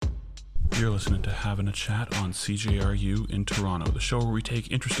You're listening to Having a Chat on CJRU in Toronto, the show where we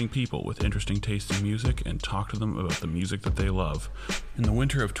take interesting people with interesting taste in music and talk to them about the music that they love. In the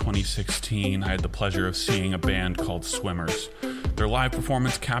winter of 2016, I had the pleasure of seeing a band called Swimmers. Their live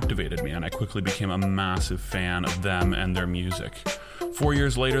performance captivated me, and I quickly became a massive fan of them and their music. 4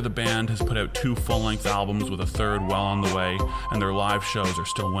 years later, the band has put out 2 full-length albums with a third well on the way, and their live shows are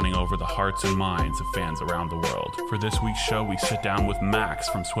still winning over the hearts and minds of fans around the world. For this week's show, we sit down with Max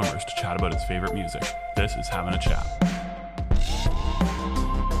from Swimmers to chat about his favorite music. This is Having a Chat.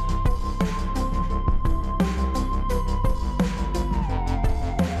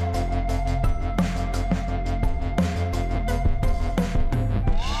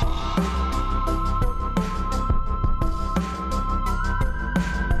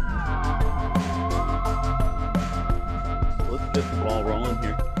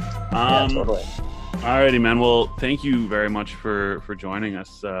 Totally. Alrighty, man. Well, thank you very much for joining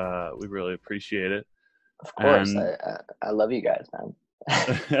us. We really appreciate it. Of course. I love you guys, man.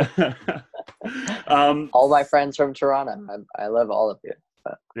 All my friends from Toronto. I love all of you.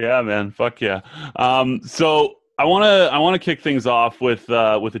 But. Yeah, man. Fuck yeah. So I wanna kick things off with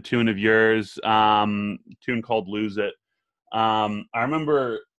a tune of yours, tune called "Lose It." I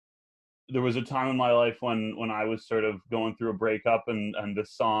remember there was a time in my life when I was sort of going through a breakup, and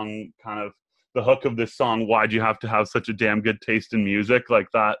this song kind of, the hook of this song, "Why'd you have to have such a damn good taste in music?" like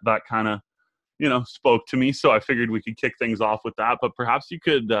that kind of, spoke to me. So I figured we could kick things off with that. But perhaps you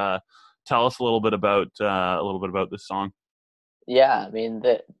could tell us a little bit about this song. Yeah, I mean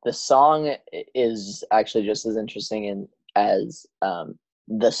the song is actually just as interesting as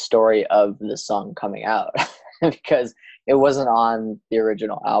the story of the song coming out because it wasn't on the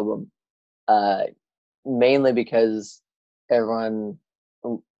original album. Mainly because everyone,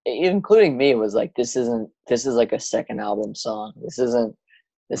 including me, was like, this is like a second album song. This isn't,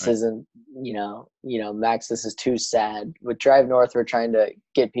 Max, this is too sad. With Drive North, we're trying to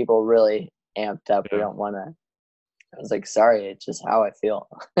get people really amped up. Yeah. We don't want to, I was like, sorry, it's just how I feel.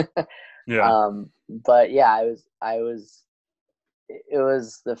 Yeah. But yeah, it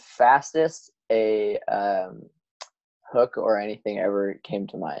was the fastest a, hook or anything ever came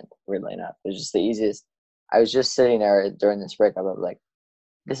to mind, weirdly enough. It was just the easiest. I was just sitting there during this breakup. I was like,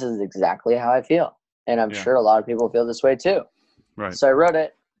 this is exactly how I feel. And I'm sure a lot of people feel this way too. Right. So I wrote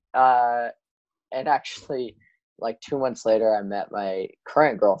it. And actually, like 2 months later, I met my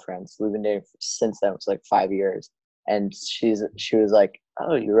current girlfriend. So we've been dating since then. It was like 5 years. And she was like,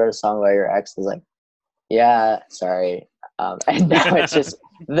 oh, you wrote a song about your ex? I was like, yeah, sorry. And now it's just,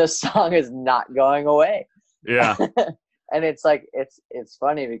 the song is not going away. Yeah. And it's like it's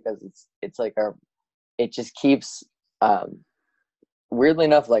funny because it's like it just keeps weirdly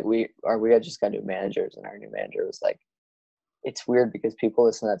enough, like we had just got new managers, and our new manager was like, it's weird because people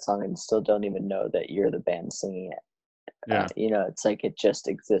listen to that song and still don't even know that you're the band singing it. Yeah. It's like it just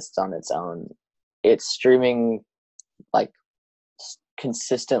exists on its own. It's streaming like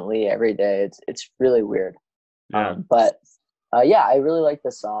consistently every day. It's really weird. Yeah. But I really like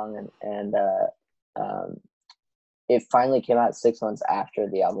the song, and it finally came out 6 months after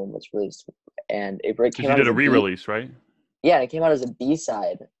the album was released, and it came out. You did a re-release, right? Yeah, it came out as a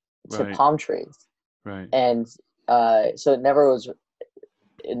B-side to Palm Trees. Right. And so it never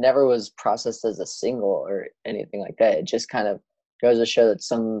was processed as a single or anything like that. It just kind of goes to show that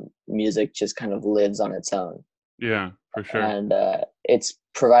some music just kind of lives on its own. Yeah, for sure. And it's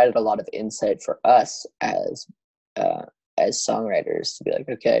provided a lot of insight for us as songwriters to be like,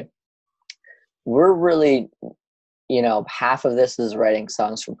 okay, we're really, half of this is writing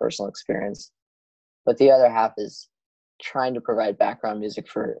songs from personal experience, but the other half is trying to provide background music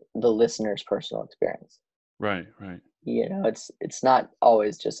for the listener's personal experience. Right. It's not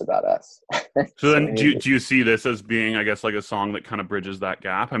always just about us. So then do you see this as being, I guess, like a song that kind of bridges that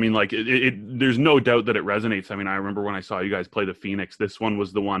gap? I mean, like it there's no doubt that it resonates. I mean, I remember when I saw you guys play the Phoenix, this one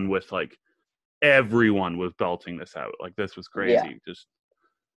was the one with like everyone was belting this out. Like this was crazy. Yeah.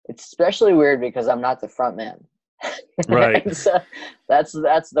 It's especially weird because I'm not the front man. Right. So that's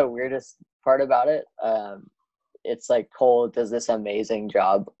the weirdest part about it. It's like Cole does this amazing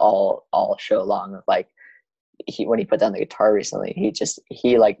job all show long of like when he put down the guitar recently,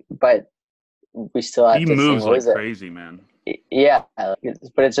 but we still have he to moves sing, like crazy, man. Yeah, but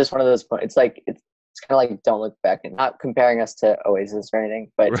it's just one of those points. It's like it's kind of like Don't Look Back, and not comparing us to Oasis or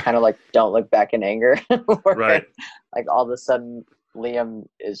anything, but it's kind of like Don't Look Back in Anger. Right. Like all of a sudden Liam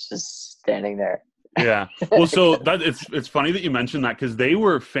is just standing there. Yeah. Well, so that it's funny that you mentioned that because they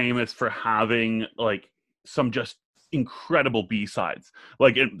were famous for having like some just incredible B-sides.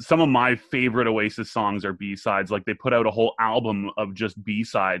 Like some of my favorite Oasis songs are B-sides. Like they put out a whole album of just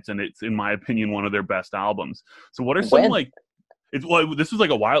B-sides, and it's, in my opinion, one of their best albums. So what are some like, this was like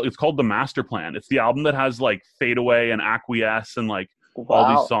a while, it's called The Master Plan. It's the album that has like Fade Away and Acquiesce and like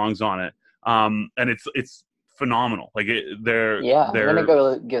all these songs on it. And it's phenomenal. Like I'm gonna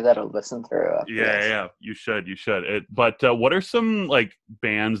go give that a listen through. Yeah, you should. But what are some like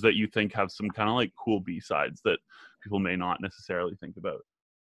bands that you think have some kind of like cool B-sides that people may not necessarily think about?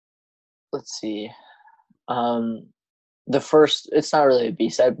 Let's see. The first, it's not really a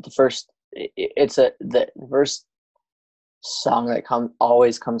B-side, but the first song that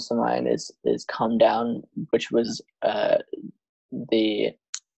always comes to mind is "Come Down," which was the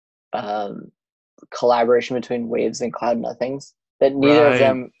collaboration between Waves and Cloud Nothings. That neither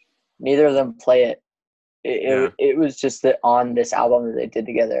of them play it. It was just that on this album that they did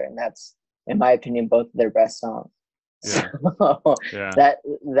together, and that's, in my opinion, both of their best songs. Yeah. So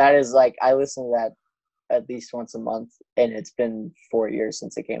that is like, I listen to that at least once a month, and it's been 4 years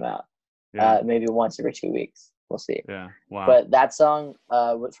since it came out. Maybe once every 2 weeks. We'll see. Yeah. Wow. But that song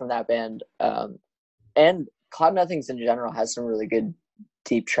from that band, and Cloud Nothings in general, has some really good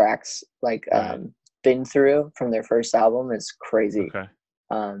deep tracks. Like Been Through from their first album is crazy. Okay.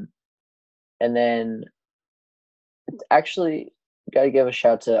 And then actually got to give a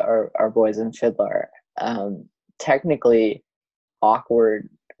shout to our boys in Fiddler. Technically, Awkward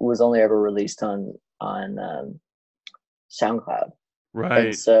was only ever released on SoundCloud. Right.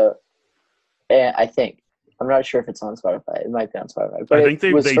 And so I think, I'm not sure if it's on Spotify. It might be on Spotify. But I think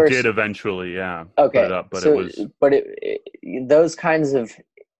they did eventually, put it up, but those kinds of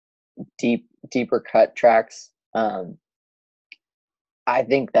deeper cut tracks, I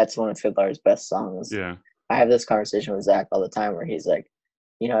think that's one of Fiddler's best songs. Yeah. I have this conversation with Zach all the time where he's like,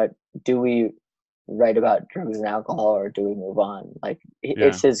 do we write about drugs and alcohol, or do we move on? Like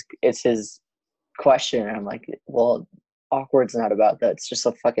it's his question. And I'm like, well, Awkward's not about that. It's just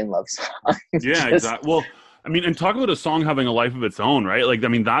a fucking love song. Exactly. Well, I mean, and talk about a song having a life of its own, right? Like, I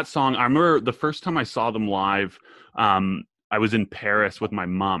mean, that song, I remember the first time I saw them live, I was in Paris with my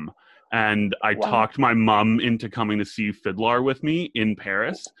mom, and I talked my mom into coming to see Fiddler with me in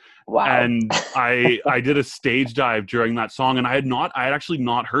Paris. Wow. And I did a stage dive during that song, and I had actually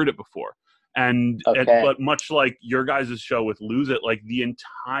not heard it before. And, but much like your guys' show with Lose It, like the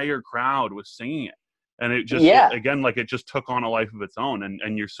entire crowd was singing it. And it just, it just took on a life of its own.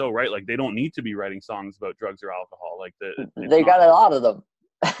 And you're so right. Like, they don't need to be writing songs about drugs or alcohol. Like, they got a lot of them.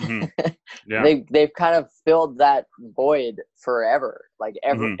 Mm-hmm. Yeah. They've kind of filled that void forever. Like,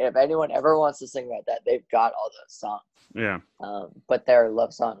 if anyone ever wants to sing about that, they've got all those songs. Yeah. But they're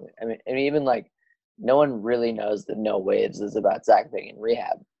love songs. I mean, even like, no one really knows that No Waves is about Zach being in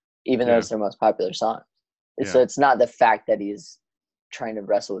rehab, even though it's their most popular song. So it's not the fact that he's trying to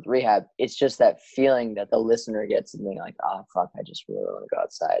wrestle with rehab. It's just that feeling that the listener gets and being like, oh fuck, I just really want to go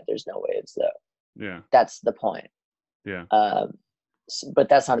outside. There's no waves though. Yeah. That's the point. Yeah. But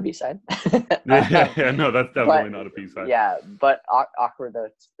that's not a B-side. No, that's definitely not a B-side. Yeah, but Awkward though,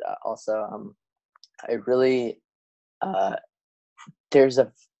 also, I really, there's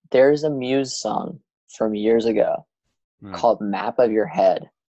a Muse song from years ago called Map of Your Head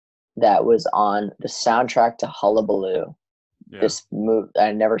that was on the soundtrack to Hullabaloo. This movie,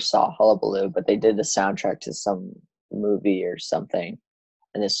 I never saw Hullabaloo, but they did the soundtrack to some movie or something,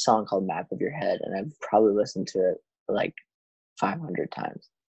 and this song called Map of Your Head, and I've probably listened to it like 500 times.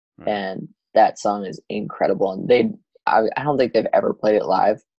 And that song is incredible, and I don't think they've ever played it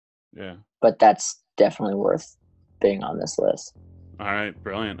live, but that's definitely worth being on this list. All right,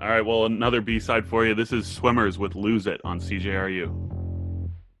 brilliant. All right, well, another B-side for you. This is Swimmers with Lose It on CJRU.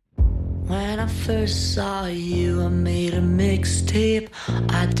 When I first saw you, I made a mixtape.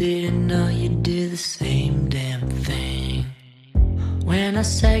 I didn't know you'd do the same damn thing. When I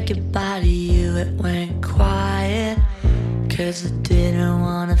said goodbye to you, it went quiet, 'cause I didn't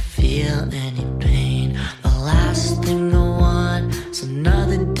wanna feel any pain. The last thing I want is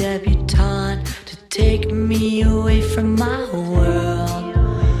another debutante to take me away from my world.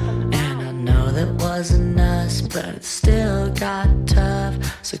 And I know that wasn't us, but it still got tough.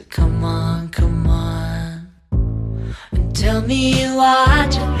 So come on, and tell me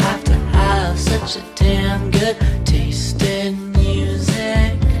why'd you have to have such a damn good taste in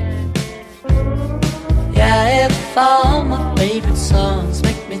music? Yeah, if all my favorite songs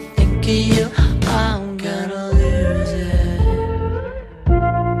make me think of you, I'm gonna lose it.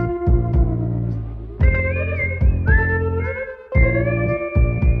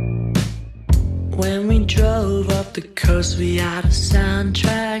 When we drove up the coast, we had a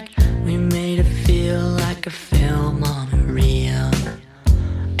soundtrack. We made it feel like a film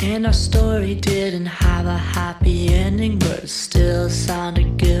And our story didn't have a happy ending, but it still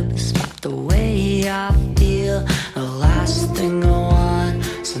sounded good despite the way I feel. The last thing I want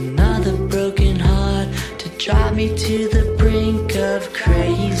is another broken heart to drive me to the brink of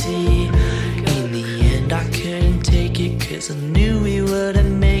crazy. In the end I couldn't take it, 'cause I knew we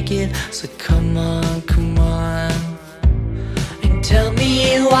wouldn't make it. So come on, come on, and tell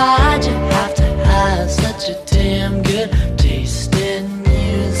me, why'd you have to have such a damn good taste in music?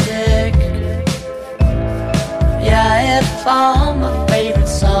 Yeah, if all my favorite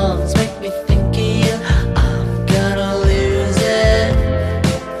songs make me think of you, I'm gonna lose it.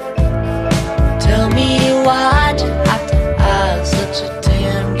 Tell me, why'd you have to have such a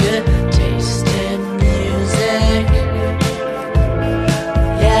damn good taste in music?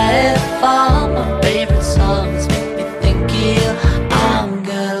 Yeah, if all my favorite songs make me think of you, I'm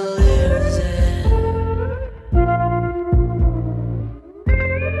gonna lose it.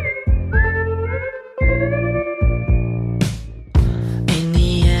 In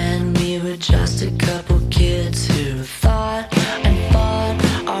the end, we were just a couple kids who thought and fought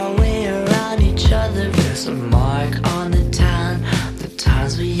our way around each other. There's a mark on the town, the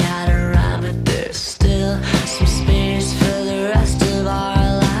times we had around, but there's still some space for the rest of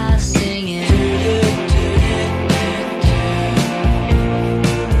our lives singing.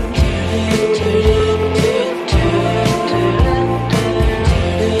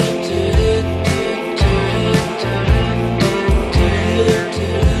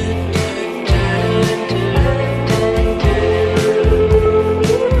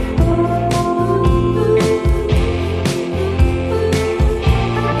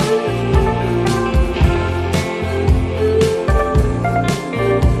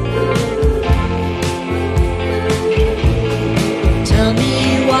 Tell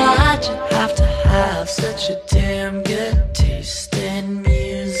me, why'd you have to have such a damn good taste in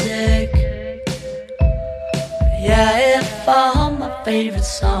music? Yeah, if all my favorite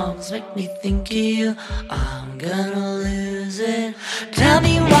songs make me think of you, I'm gonna lose it. Tell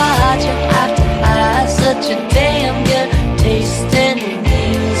me, why'd you have to have such a damn good taste in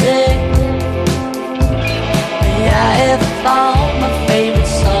music? Yeah, if all my favorite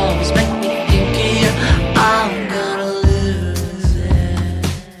songs make me think of you, I'm gonna lose it.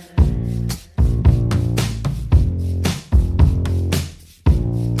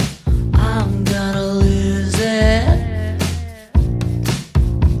 I'm gonna lose it.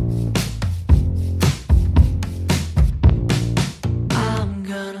 I'm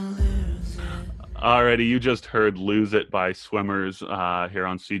gonna lose it. Alrighty, you just heard Lose It by Swimmers here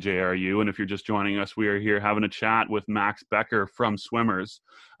on CJRU. And if you're just joining us, we are here having a chat with Max Becker from Swimmers.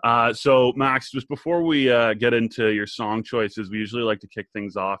 So, Max, just before we get into your song choices, we usually like to kick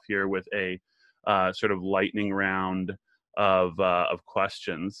things off here with a sort of lightning round of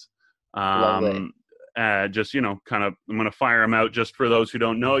questions. Lovely. Just, kind of, I'm going to fire them out just for those who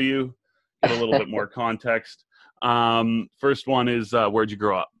don't know you, get a little bit more context. First one is, where'd you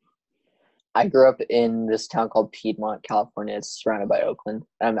grow up? I grew up in this town called Piedmont, California. It's surrounded by Oakland.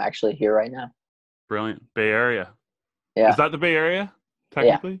 I'm actually here right now. Brilliant. Bay Area. Yeah. Is that the Bay Area,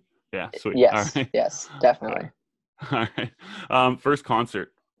 technically? Yeah, sweet. Yes. All right. Yes, definitely. All right. First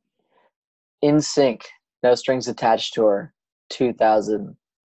concert. In Sync, No Strings Attached tour, 2000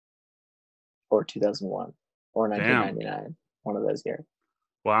 or 2001 or 1999. One of those years.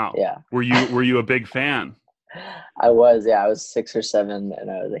 Wow. Yeah. Were you a big fan? I was 6 or 7,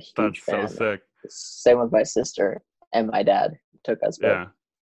 and I was a huge That's fan. so sick. Same with my sister and my dad. Took us both. Yeah.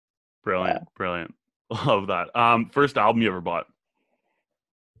 Brilliant. Brilliant. Love that. First album you ever bought?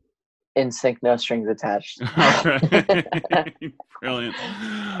 In Sync, No Strings Attached. All right. Brilliant.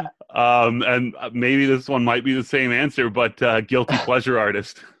 And maybe this one might be the same answer, but guilty pleasure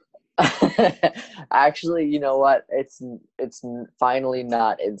artist. Actually, you know what? It's finally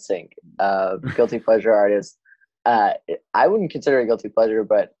not In Sync. Guilty pleasure artist. I wouldn't consider it guilty pleasure,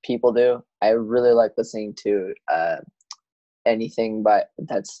 but people do. I really like listening to anything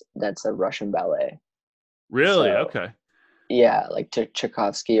that's a Russian ballet. Really? So, okay. Yeah, like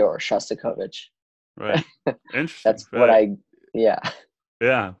Tchaikovsky or Shostakovich. Right. Interesting. That's what yeah.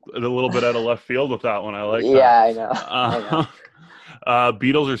 Yeah, a little bit out of left field with that one. I like that. Yeah, I know. I know.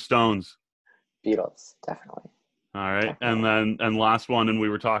 Beatles or Stones? Beatles, definitely. All right. Definitely. And last one, and we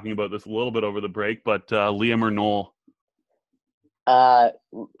were talking about this a little bit over the break, but Liam or Noel?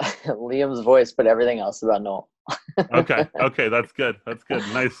 Liam's voice, but everything else about Noel. Okay, that's good. That's good.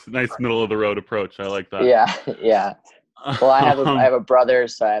 Nice middle of the road approach. I like that. Yeah. Well, I have a brother,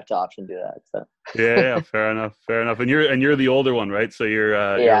 so I have to often do that. So. Yeah, fair enough. And you're the older one, right? So you're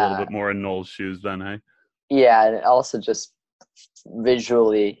a little bit more in Noel's shoes then, hey? Yeah, and also just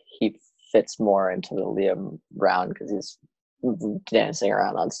visually he fits more into the Liam Brown because he's dancing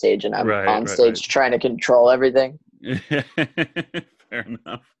around on stage, and I'm on stage trying to control everything. Fair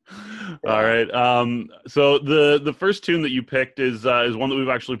enough. All right. So the first tune that you picked is one that we've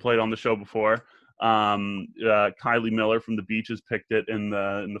actually played on the show before. Kylie Miller from The Beaches picked it in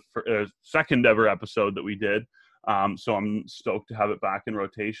the second ever episode that we did. So I'm stoked to have it back in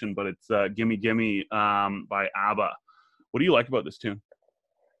rotation. But it's "Gimme Gimme" by ABBA. What do you like about this tune?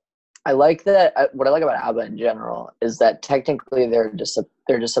 I like that. What I like about ABBA in general is that technically they're just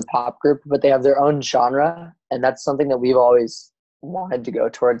a pop group, but they have their own genre, and that's something that we've always wanted to go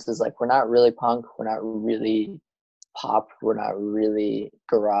towards. Is like, we're not really punk, we're not really pop, we're not really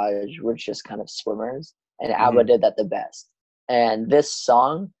garage, we're just kind of swimmers, and ABBA did that the best. And this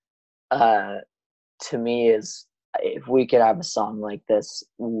song, to me, is, if we could have a song like this,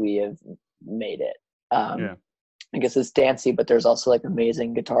 we have made it. I guess it's dancey, but there's also like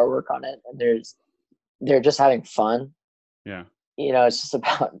amazing guitar work on it, and they're just having fun. Yeah, it's just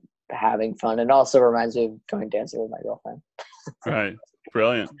about having fun, and also reminds me of going dancing with my girlfriend. Right,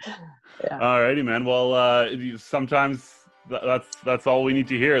 brilliant. Yeah. All righty, man. Well, sometimes that's all we need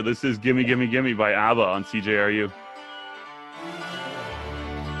to hear. This is "Gimme Gimme Gimme" by ABBA on CJRU.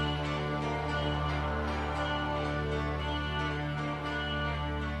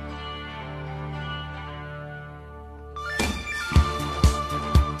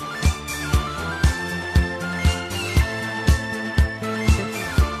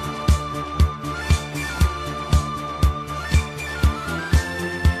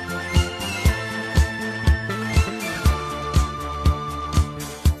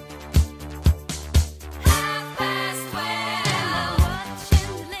 Half past 12.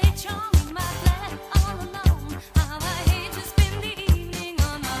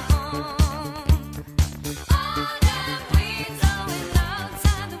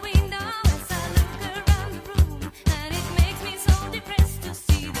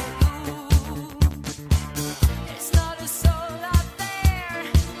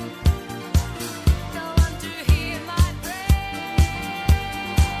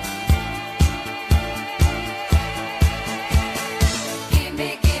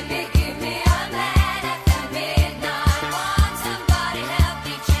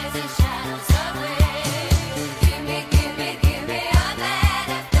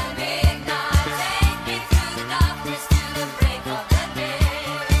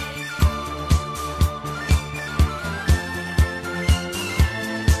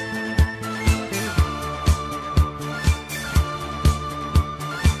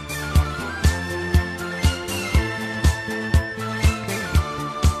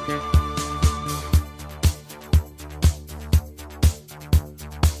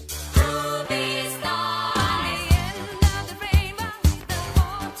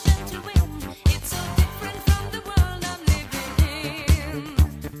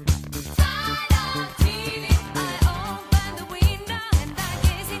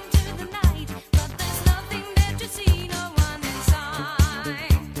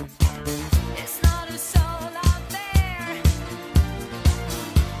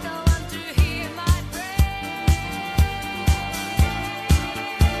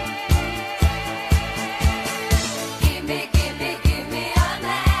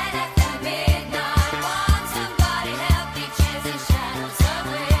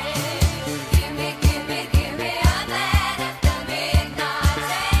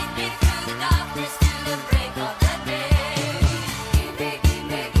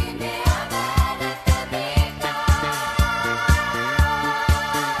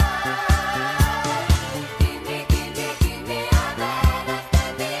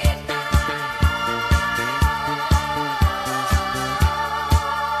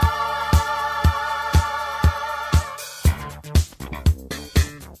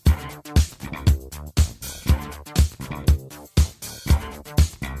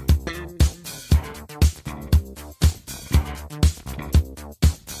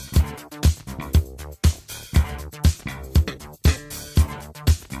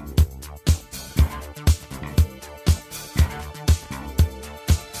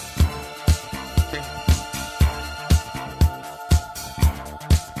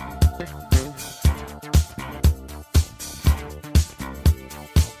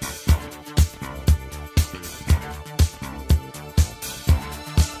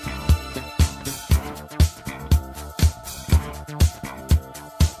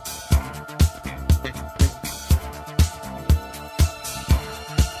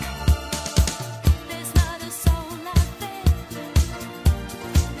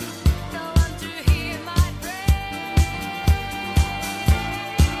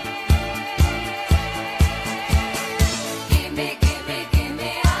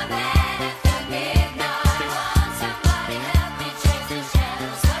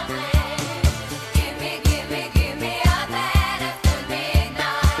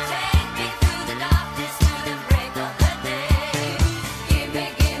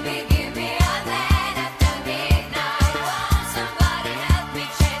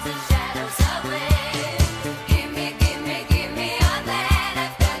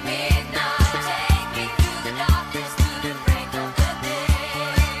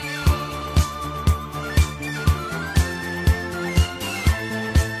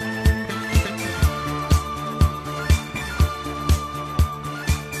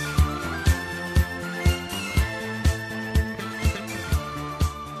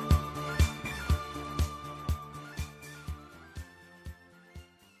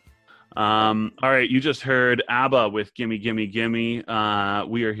 All right, you just heard ABBA with Gimme, Gimme, Gimme.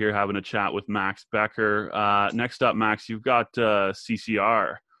 We are here having a chat with Max Becker. Next up, Max, you've got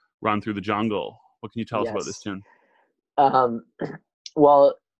CCR, Run Through the Jungle. What can you tell us about this tune?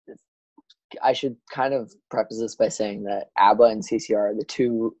 Well, I should kind of preface this by saying that ABBA and CCR are the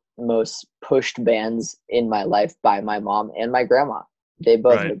two most pushed bands in my life by my mom and my grandma. They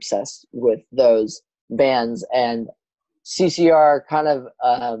both are obsessed with those bands, and CCR kind of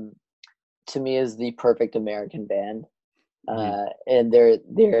to me is the perfect American band, and they're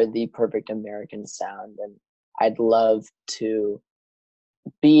the perfect American sound, and I'd love to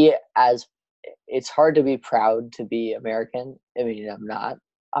be as. It's hard to be proud to be American. I mean, I'm not,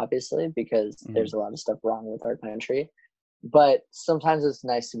 obviously, because there's a lot of stuff wrong with our country, but sometimes it's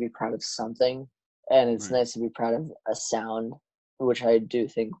nice to be proud of something, and it's nice to be proud of a sound, which I do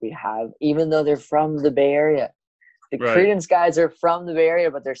think we have, even though they're from the Bay Area. The Creedence guys are from the Bay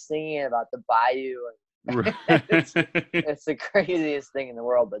Area, but they're singing about the bayou. And it's the craziest thing in the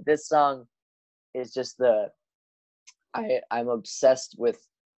world. But this song is just I'm obsessed with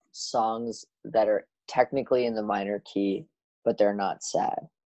songs that are technically in the minor key, but they're not sad.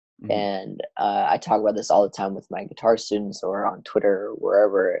 And I talk about this all the time with my guitar students or on Twitter or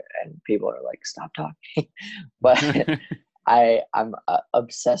wherever, and people are like, stop talking. But I'm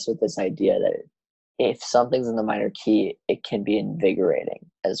obsessed with this idea that if something's in the minor key, it can be invigorating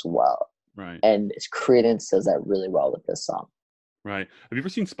as well. Right. And Creedence does that really well with this song. Right. Have you ever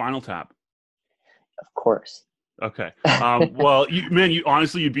seen Spinal Tap? Of course. Okay. Well, you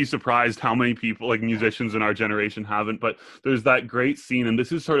honestly, you'd be surprised how many people, like musicians in our generation, haven't. But there's that great scene, and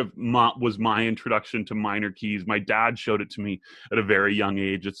this is sort of was my introduction to minor keys. My dad showed it to me at a very young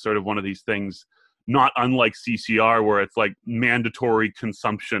age. It's sort of one of these things, not unlike CCR, where it's like mandatory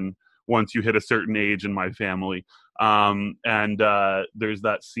consumption once you hit a certain age in my family. And there's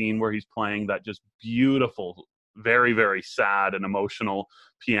that scene where he's playing that just beautiful, very, very sad and emotional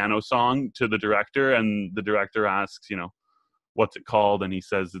piano song to the director, and the director asks, what's it called? And he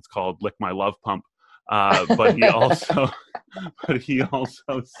says it's called Lick My Love Pump. But he also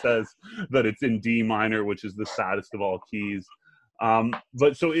says that it's in D minor, which is the saddest of all keys.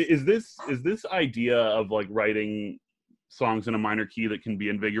 But so is this idea of like writing songs in a minor key that can be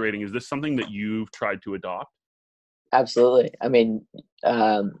invigorating, is this something that you've tried to adopt? Absolutely. I mean,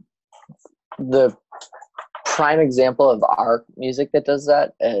 the prime example of our music that does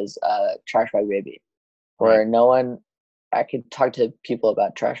that is Trash Bag Baby, where I could talk to people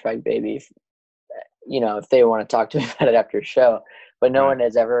about Trash Bag Baby, if they want to talk to me about it after a show, but no one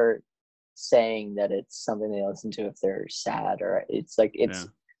is ever saying that it's something they listen to if they're sad, or it's like,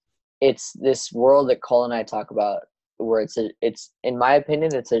 it's this world that Cole and I talk about, where it's in my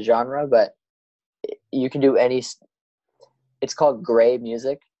opinion, it's a genre, but you can do it's called gray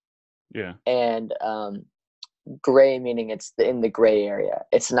music. Yeah. And gray meaning it's in the gray area.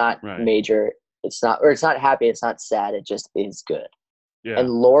 It's not major. It's not happy. It's not sad. It just is good. Yeah. And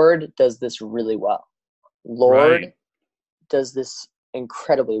Lord does this really well. Lord does this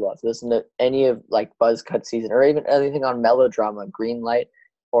incredibly well. If you listen to any of like Buzzcut Season, or even anything on Melodrama, Greenlight,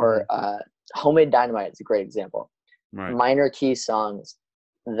 or Homemade Dynamite is a great example. Right. Minor key songs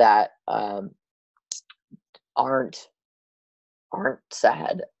that aren't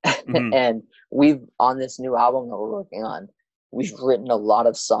sad. And we've, on this new album that we're working on, we've written a lot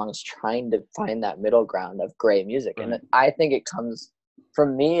of songs trying to find that middle ground of gray music. And I think it comes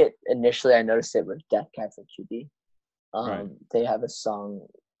from me. Initially I noticed it with Death Cab for Cutie. They have a song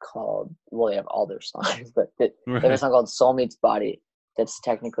called, they have all their songs, but they have a song called Soul Meets Body that's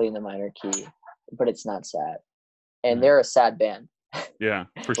technically in the minor key, but it's not sad. And they're a sad band. Yeah,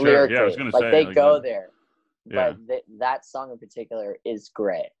 for sure. Yeah, I was going to say. They go there. But that song in particular is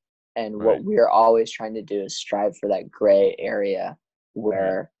gray. And what we're always trying to do is strive for that gray area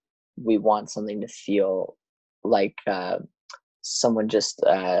where we want something to feel like someone just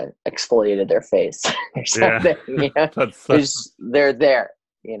exfoliated their face or something. They're there,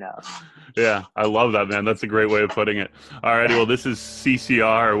 Yeah, I love that, man. That's a great way of putting it. All righty, well, this is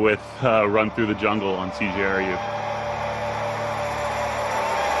CCR with Run Through the Jungle on CJRU.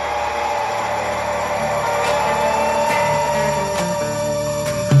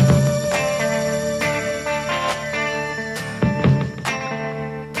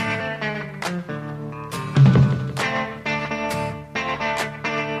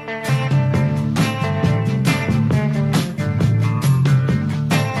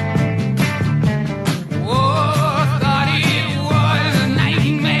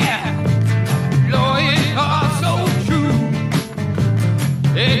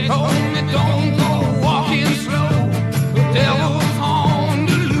 Don't go walking slow, the devil's on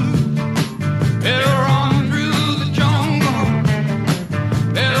the loose.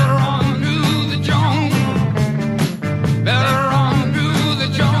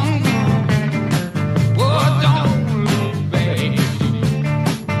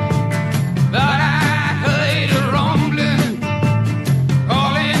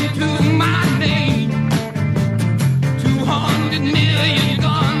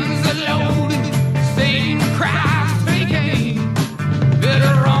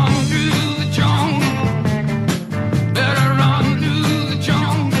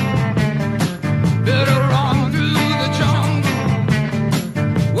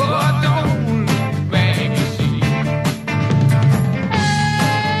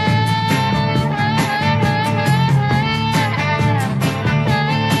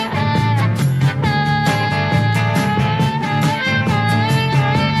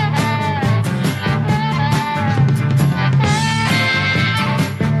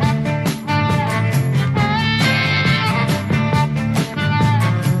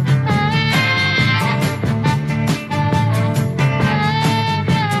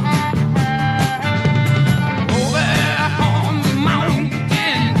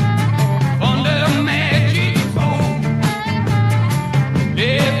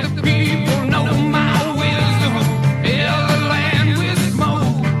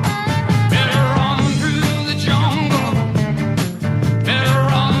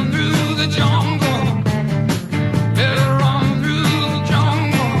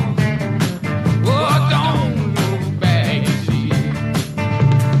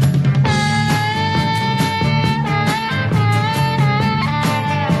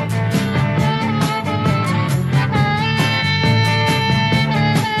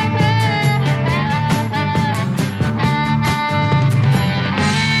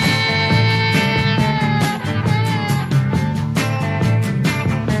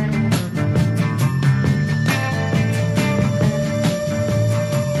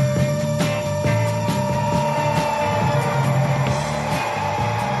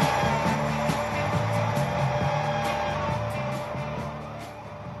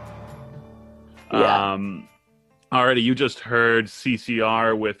 Yeah. Alrighty, you just heard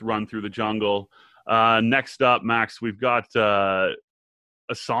CCR with "Run Through the Jungle." Next up, Max, we've got a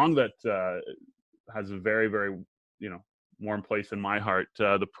song that has a very, very, warm place in my heart.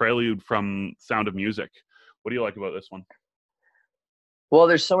 The prelude from Sound of Music. What do you like about this one? Well,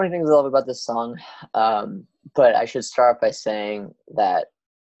 there's so many things I love about this song, but I should start off by saying that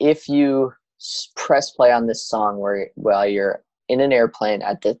if you press play on this song while you're in an airplane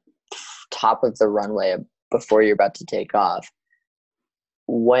at the top of the runway before you're about to take off,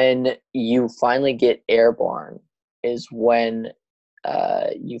 when you finally get airborne is when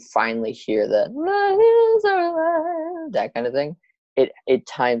you finally hear that kind of thing. It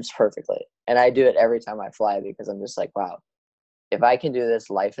times perfectly, and I do it every time I fly because I'm just like, wow, if I can do this,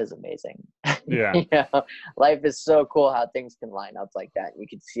 life is amazing. Yeah. Life is so cool how things can line up like that. You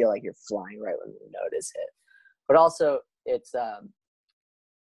can feel like you're flying right when the note is hit. But also, it's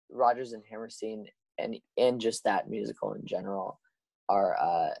Rodgers and Hammerstein and just that musical in general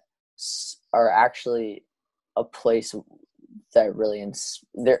are actually a place that really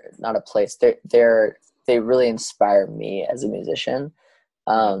they're not a place. They really inspire me as a musician.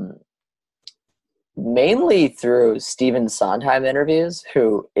 Mainly through Stephen Sondheim interviews,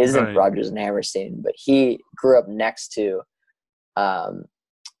 who isn't Right. Rodgers and Hammerstein, but he grew up next to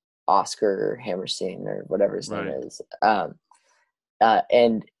Oscar Hammerstein or whatever his name is.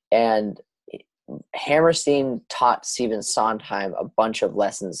 And Hammerstein taught Stephen Sondheim a bunch of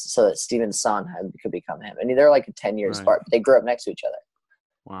lessons so that Stephen Sondheim could become him. And they're like 10 years apart, but they grew up next to each other.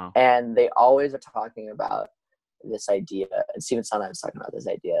 Wow. And they always are talking about this idea, and Stephen Sondheim is talking about this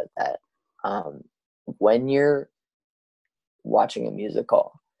idea that when you're watching a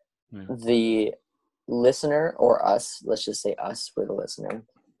musical, the listener, or us, let's just say us, we're the listener,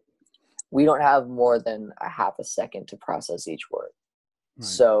 we don't have more than a half a second to process each word. Right.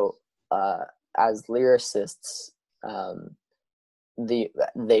 So as lyricists,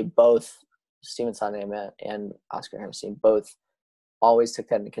 they both, Stephen Sondheim and Oscar Hammerstein, both always took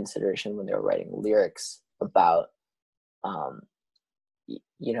that into consideration when they were writing lyrics about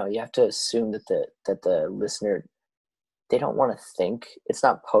you have to assume that the listener, they don't want to think. It's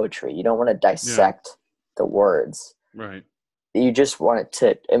not poetry. You don't want to dissect the words. Right. You just want it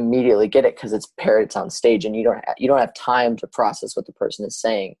to immediately get it because it's parrots on stage, and you don't have time to process what the person is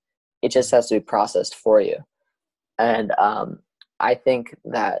saying. It just has to be processed for you. And I think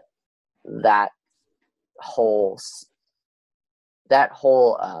that whole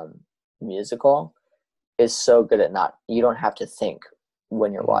musical is so good at you don't have to think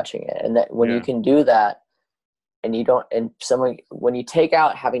when you're watching it, and that when you can do that, and when you take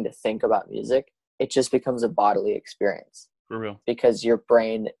out having to think about music, it just becomes a bodily experience. For real. Because your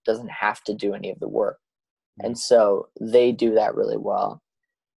brain doesn't have to do any of the work. And so they do that really well.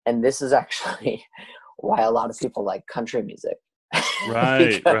 And this is actually why a lot of people like country music.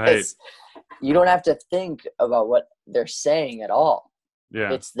 Right, right. You don't have to think about what they're saying at all.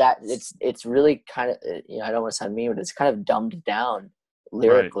 Yeah. It's really kind of, I don't want to sound mean, but it's kind of dumbed down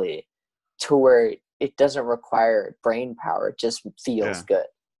lyrically to where it doesn't require brain power. It just feels good.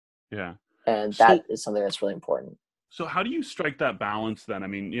 Yeah. And that is something that's really important. So how do you strike that balance then? I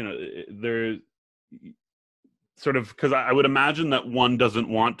mean, there's sort of, because I would imagine that one doesn't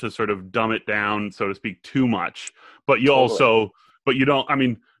want to sort of dumb it down, so to speak, too much, but you but you don't, I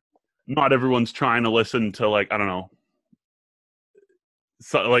mean, not everyone's trying to listen to, like, I don't know,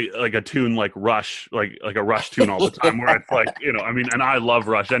 so like a tune like Rush, like a Rush tune all the time, where it's like, I mean, and I love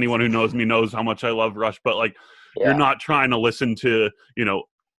Rush. Anyone who knows me knows how much I love Rush, but like, you're not trying to listen to,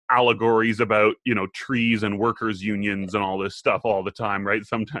 allegories about, trees and workers unions and all this stuff all the time, right?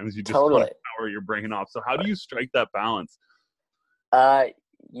 Sometimes you just want to power your brain off. So how do you strike that balance?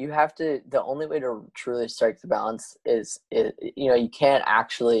 You have to, the only way to truly strike the balance is you can't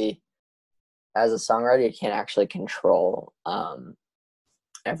actually, as a songwriter, you can't actually control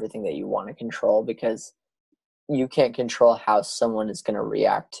everything that you want to control, because you can't control how someone is going to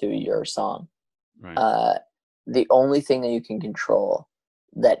react to your song. Right. The only thing that you can control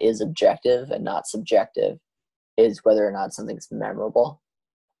that is objective and not subjective is whether or not something's memorable.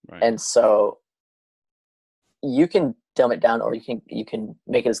 Right. And so you can dumb it down, or you can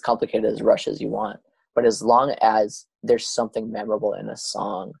make it as complicated as Rush as you want, but as long as there's something memorable in a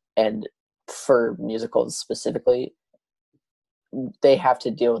song, and for musicals specifically, they have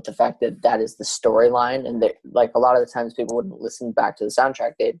to deal with the fact that is the storyline, and like a lot of the times people wouldn't listen back to the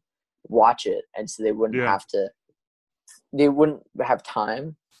soundtrack, they'd watch it, and so they wouldn't have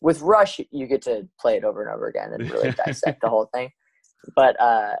time. With Rush, you get to play it over and over again and really dissect the whole thing. But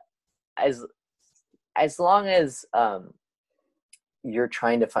as long as you're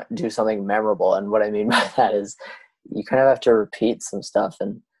trying to do something memorable. And what I mean by that is you kind of have to repeat some stuff.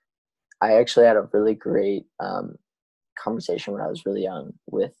 And I actually had a really great conversation when I was really young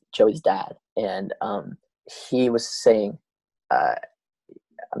with Joey's dad. And he was saying, I'm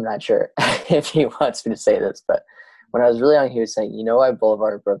not sure if he wants me to say this, but when I was really young, he was saying, you know why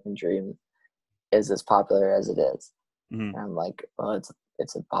Boulevard of Broken Dreams is as popular as it is? Mm-hmm. And I'm like, well,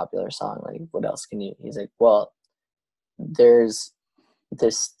 it's a popular song. Like, what else can you? He's like, well, there's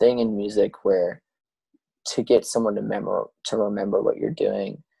this thing in music where to get someone to remember what you're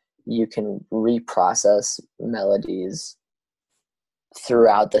doing, you can reprocess melodies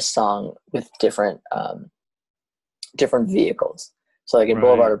throughout the song with different vehicles. So like in Right.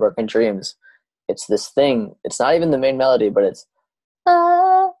 Boulevard of Broken Dreams, it's this thing. It's not even the main melody, but it's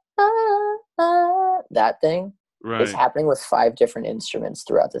that thing Right. is happening with 5 different instruments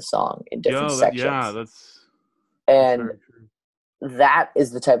throughout the song in different sections. That's and very true. that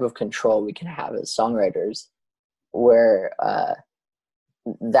is the type of control we can have as songwriters, where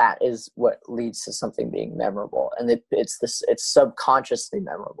that is what leads to something being memorable. And it's subconsciously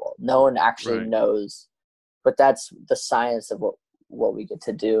memorable. No one actually Right. knows, but that's the science of what we get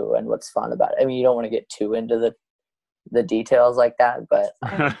to do and what's fun about it. I mean, you don't want to get too into the details like that, but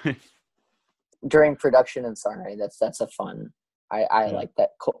during production and songwriting, that's a fun. I like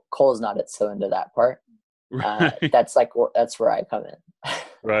that. Cole's not so into that part. Right. That's where I come in.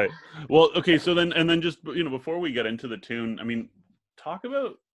 Right. Well, okay. So then just, before we get into the tune, I mean, talk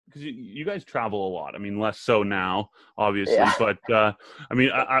about, because you guys travel a lot. I mean, less so now, obviously, Yeah. but I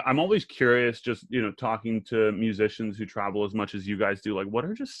mean, I'm always curious, just, talking to musicians who travel as much as you guys do, like, what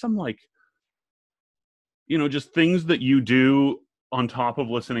are just some, like, just things that you do on top of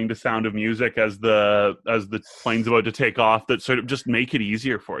listening to Sound of Music as the plane's about to take off that sort of just make it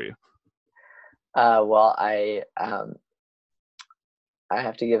easier for you? Well, I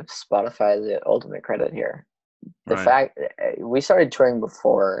have to give Spotify the ultimate credit here. The Right. fact we started touring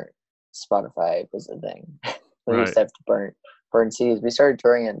before Spotify was a thing. We used to have to burn CDs. We started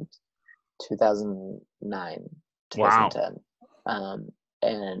touring in 2009, 2010.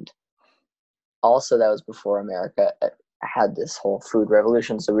 And also that was before America had this whole food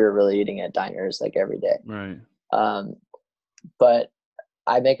revolution, so we were really eating at diners like every day. Right. But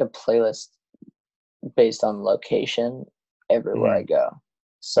I make a playlist based on location everywhere I go.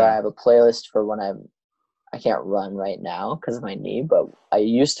 So I have a playlist for when I can't run right now because of my knee, but I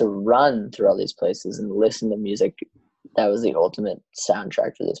used to run through all these places and listen to music. That was the ultimate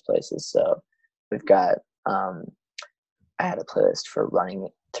soundtrack for these places. So we've got, I had a playlist for running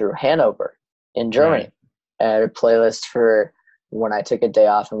through Hanover in Germany. Right. I had a playlist for when I took a day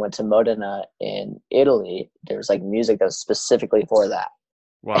off and went to Modena in Italy. There was like music that was specifically for that.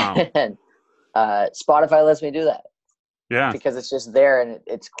 Wow. And Spotify lets me do that. Yeah. Because it's just there and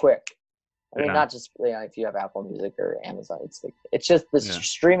it's quick. I mean, Yeah. not just if you have Apple Music or Amazon. It's just the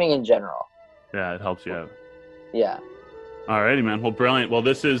streaming in general. Yeah, it helps you out. Yeah. Alrighty, man. Well, brilliant. Well,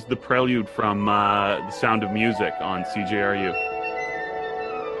 this is the prelude from The Sound of Music on CJRU.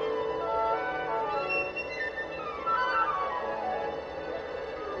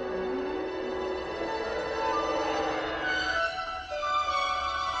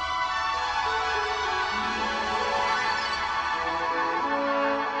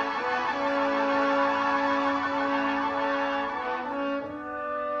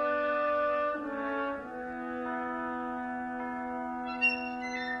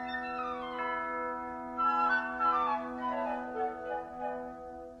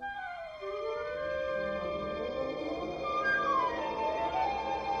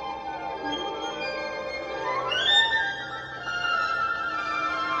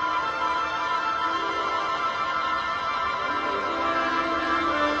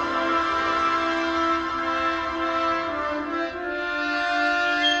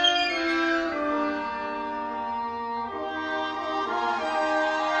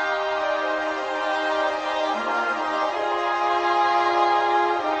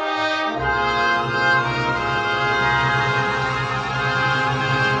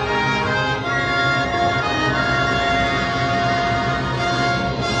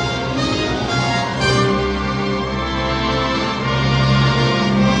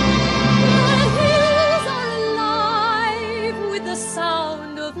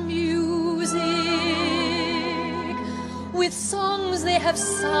 With songs they have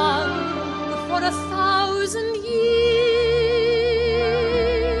sung for 1,000 years.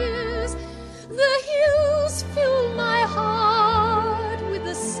 The hills fill my heart with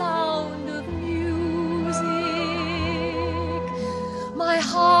the sound of music. My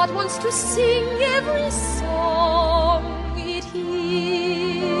heart wants to sing every song it hears.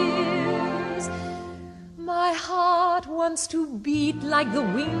 wants to beat like the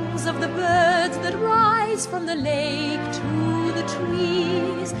wings of the birds that rise from the lake to the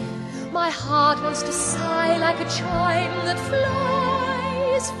trees. My heart wants to sigh like a chime that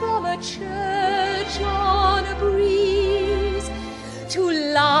flies from a church on a breeze, to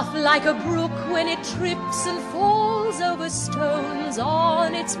laugh like a brook when it trips and falls over stones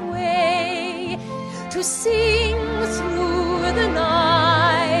on its way, to sing through the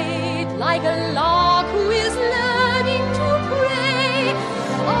night like a lark who is learning to pray.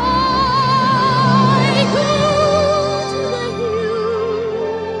 I go to the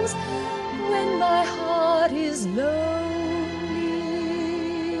hills when my heart is lonely.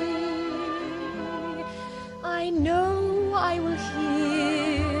 I know I will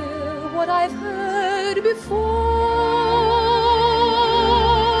hear what I've heard before.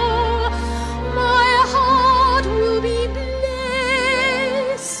 My heart will be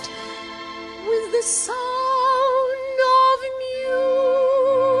blessed with the sound of music,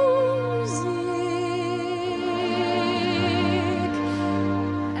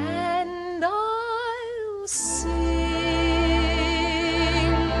 and I'll sing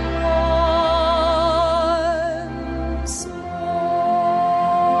once more.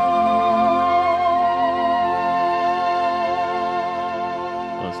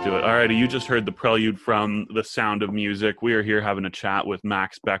 Let's do it. Alrighty, you just heard the prelude from The Sound of Music. We are here having a chat with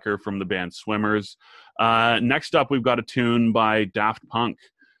Max Becker from the band Swimmers. Next up, we've got a tune by Daft Punk.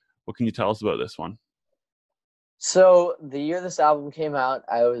 What can you tell us about this one? So the year this album came out,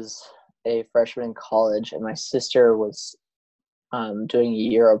 I was a freshman in college, and my sister was doing a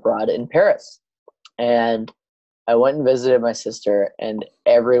year abroad in Paris. And I went and visited my sister, and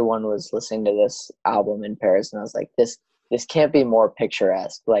everyone was listening to this album in Paris. And I was like, this can't be more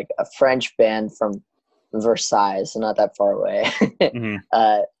picturesque. Like a French band from Versailles, so not that far away. Mm-hmm.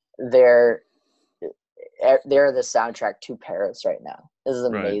 They're the soundtrack to Paris right now. This is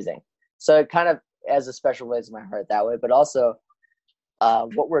amazing. Right. So it kind of has a special place in my heart that way. But also,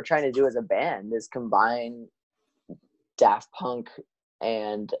 what we're trying to do as a band is combine Daft Punk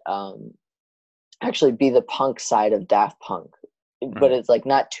and actually be the punk side of Daft Punk. Right. But it's like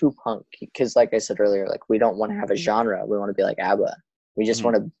not too punk, because like I said earlier, like we don't want to have a genre. We want to be like ABBA. We just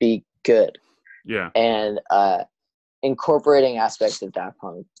want to be good. Yeah. And incorporating aspects of Daft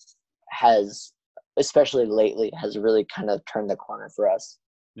Punk has, especially lately, has really kind of turned the corner for us.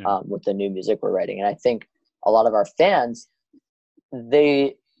 Yeah. With the new music we're writing. And I think a lot of our fans,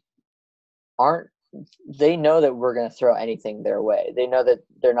 they know that we're going to throw anything their way. They know that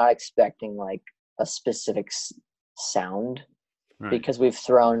they're not expecting like a specific sound, right, because we've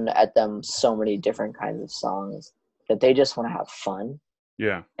thrown at them so many different kinds of songs that they just want to have fun.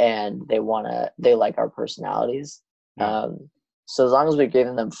 Yeah. And they like our personalities. Yeah. So as long as we're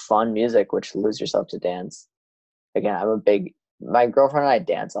giving them fun music, which Lose Yourself to Dance, again, my girlfriend and I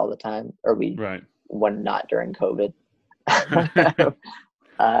dance all the time, or right, when not during COVID.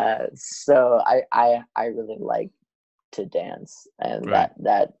 So I really like to dance, and right,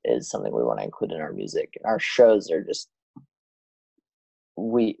 that is something we want to include in our music. Our shows are just,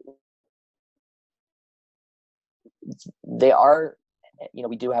 they are,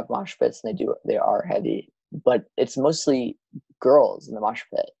 we do have mosh pits, and they are heavy, but it's mostly girls in the mosh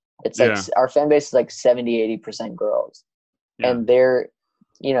pit. It's like our fan base is like 70-80% girls. Yeah. And they're,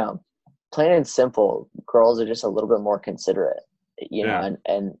 plain and simple, girls are just a little bit more considerate, know,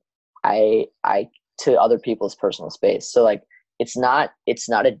 and I to other people's personal space. So like, it's not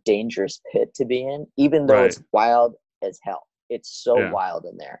a dangerous pit to be in, even though it's wild as hell. It's so wild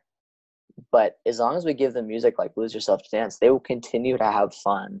in there. But as long as we give them music like Lose Yourself to Dance, they will continue to have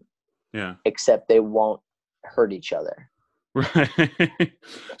fun. Yeah. Except they won't hurt each other. Right.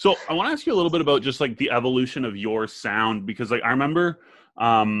 So I want to ask you a little bit about just like the evolution of your sound, because like I remember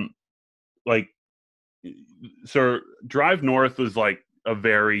so Drive North was like a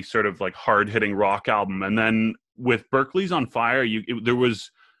very sort of like hard-hitting rock album, and then with Berkeley's on Fire, you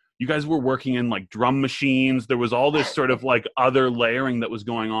guys were working in like drum machines. There was all this sort of like other layering that was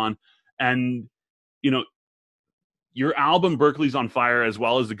going on, and your album Berkeley's on Fire, as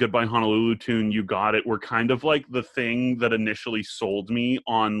well as the Goodbye Honolulu tune You Got It, were kind of like the thing that initially sold me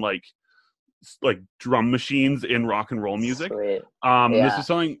on like drum machines in rock and roll music. Sweet. This is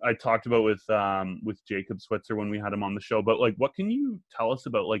something I talked about with Jacob Switzer when we had him on the show. But like, what can you tell us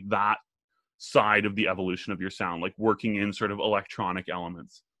about like that side of the evolution of your sound, like working in sort of electronic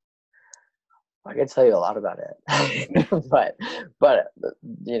elements? I can tell you a lot about it, but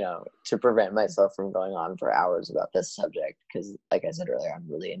to prevent myself from going on for hours about this subject, because like I said earlier, I'm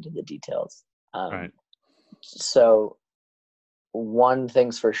really into the details. Right. So one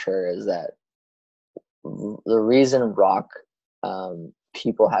thing's for sure is that the reason rock,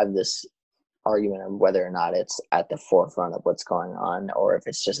 people have this argument of whether or not it's at the forefront of what's going on or if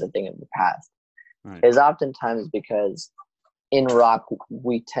it's just a thing of the past, Right. is oftentimes because in rock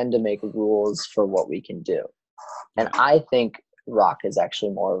we tend to make rules for what we can do, and I think rock is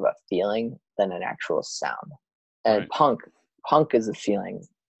actually more of a feeling than an actual sound, and punk is a feeling.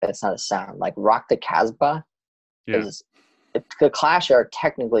 That's not a sound. Like Rock the Casbah is, the Clash are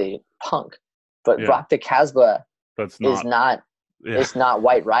technically punk, but Rock the Casbah is not. It's not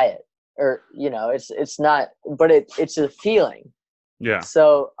White Riot, or it's not. But it's a feeling. Yeah.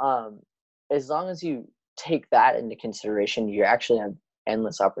 So as long as you take that into consideration, you actually have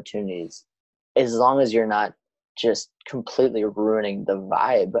endless opportunities. As long as you're not just completely ruining the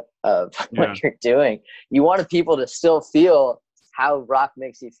vibe of what you're doing, you want people to still feel how rock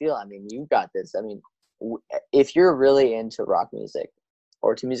makes you feel. I mean, you got this. I mean, if you're really into rock music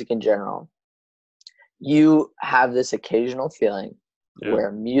or to music in general, you have this occasional feeling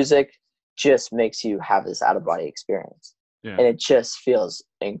where music just makes you have this out of body experience, and it just feels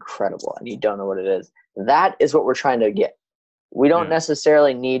incredible, and you don't know what it is. That is what we're trying to get. We don't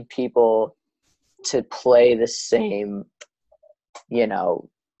necessarily need people to play the same,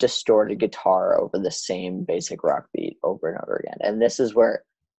 distorted guitar over the same basic rock beat over and over again. And this is where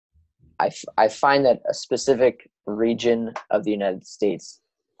I find that a specific region of the United States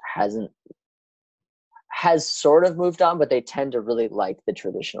has sort of moved on, but they tend to really like the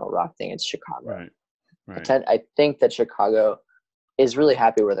traditional rock thing. It's Chicago. Right. I think that Chicago is really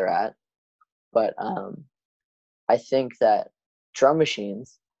happy where they're at, but I think that drum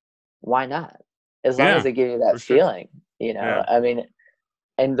machines, why not? As long as they give you that feeling, I mean,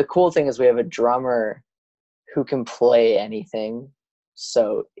 and the cool thing is we have a drummer who can play anything.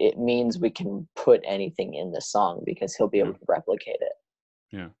 So it means we can put anything in the song because he'll be able to replicate it.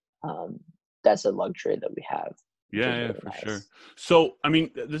 Yeah. That's a luxury that we have. Yeah, for sure. So, I mean,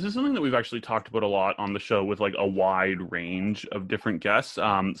 this is something that we've actually talked about a lot on the show with like a wide range of different guests.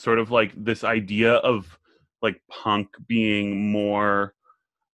 Sort of like this idea of like punk being more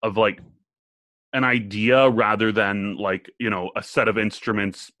of like an idea rather than like, a set of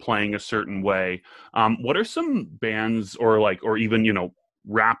instruments playing a certain way. What are some bands or even,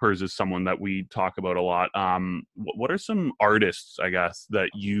 rappers is someone that we talk about a lot. What are some artists, I guess,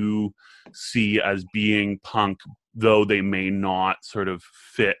 that you see as being punk, though they may not sort of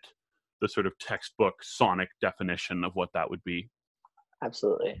fit the sort of textbook sonic definition of what that would be?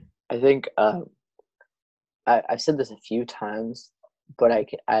 Absolutely. I think I've said this a few times, but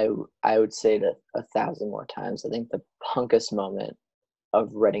I would say it 1,000 more times. I think the punkest moment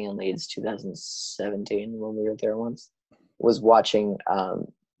of Reading and Leeds 2017, when we were there once, was watching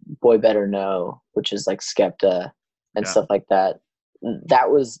Boy Better Know, which is like Skepta and stuff like that.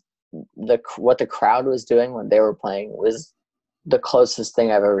 That was what the crowd was doing when they were playing was the closest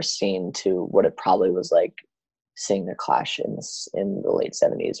thing I've ever seen to what it probably was like seeing the Clash in the late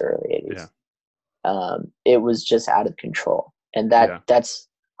 70s or early 80s. It was just out of control. And that's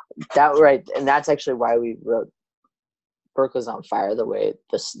right. And that's actually why we wrote Berkeley's on Fire the way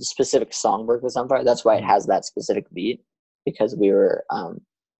the specific song Berkeley's on Fire. That's why it has that specific beat, because we were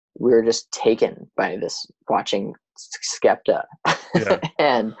just taken by this watching Skepta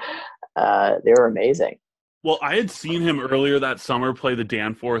and they were amazing. Well, I had seen him earlier that summer play the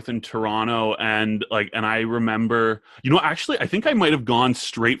Danforth in Toronto, and I remember, actually, I think I might have gone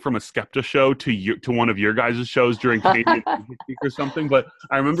straight from a Skepta show to one of your guys' shows during Canadian Music Week or something. But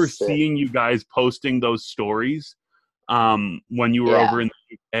I remember seeing you guys posting those stories when you were over in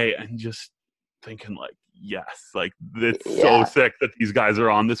the UK, and just thinking like, yes, like it's so sick that these guys are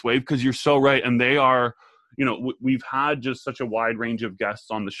on this wave, because you're so right, and they are. We've had just such a wide range of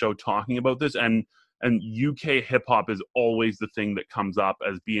guests on the show talking about this, and UK hip hop is always the thing that comes up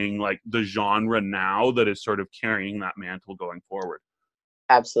as being like the genre now that is sort of carrying that mantle going forward.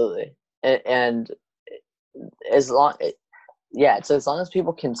 Absolutely. And as long as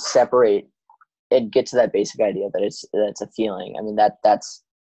people can separate and get to that basic idea that it's a feeling. I mean,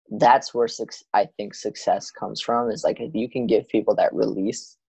 that's where I think success comes from, is like, if you can give people that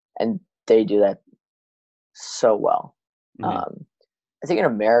release, and they do that so well. I think in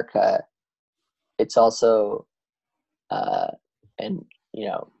America, it's also, and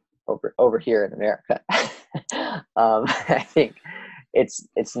over here in America, I think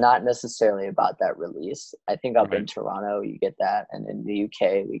it's not necessarily about that release. I think up in Toronto you get that, and in the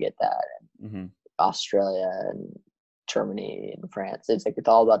UK we get that, and Australia and Germany and France. It's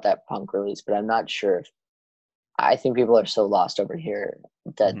all about that punk release. But I'm not sure I think people are so lost over here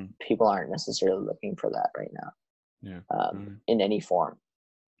that people aren't necessarily looking for that right now. In any form.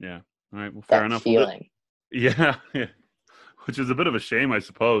 Yeah. All right. Well, fair that enough. feeling. Yeah, yeah. Which is a bit of a shame, I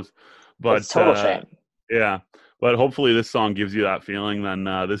suppose. It's But total shame. yeah. But hopefully this song gives you that feeling. Then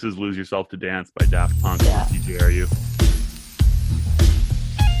this is "Lose Yourself to Dance" by Daft Punk Yeah. on CJRU.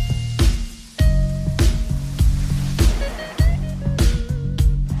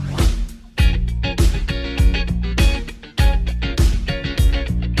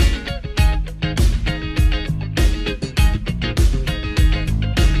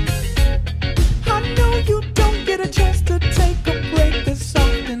 I know you don't get a chance to take a break this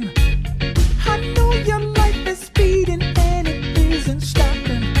often. I know your life is speeding and it isn't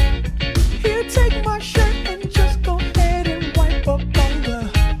stopping. Here, take my shirt and just go ahead and wipe up all the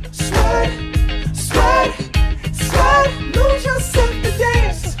sweat, sweat, sweat. Lose yourself to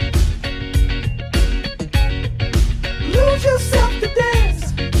dance. Lose yourself to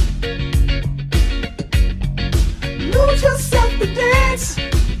dance. Lose yourself to dance.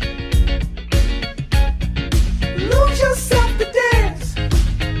 Lose yourself to dance.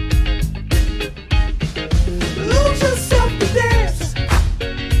 Lose yourself to dance.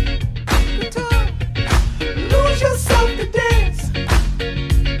 Guitar. Lose yourself to dance.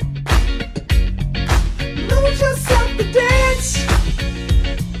 Lose yourself to dance.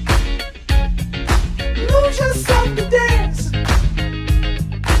 Lose yourself to dance.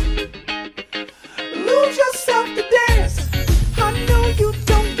 Lose yourself to dance. I know you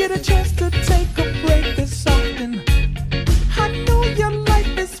don't get a chance to take a break this often. I know your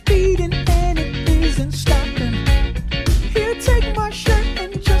life is speeding and it isn't stopping. Here, take my shirt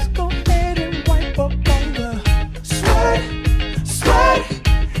and just go ahead and wipe up all the sweat, sweat,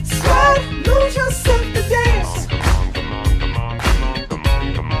 sweat. Lose yourself to dance.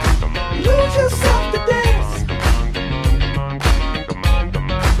 Lose yourself to dance.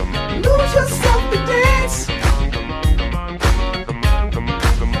 Lose yourself to dance.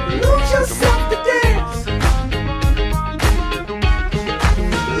 Lose yourself to dance.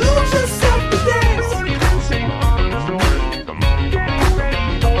 Lose yourself to dance.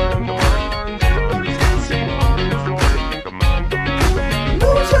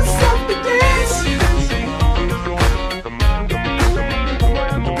 Lose yourself to dance. Lose yourself to dance.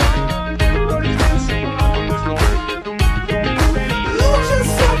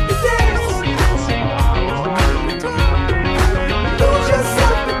 Lose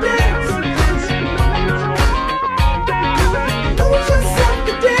yourself to dance. Lose yourself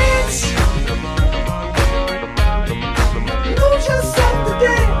to dance. Lose yourself to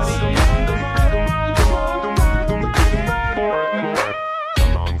dance.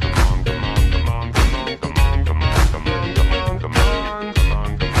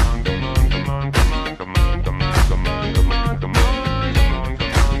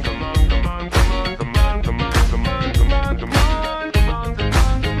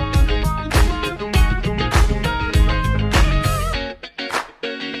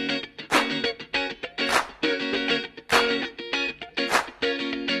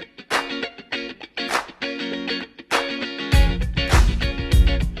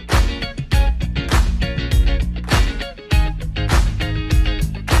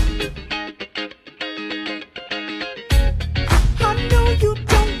 I know you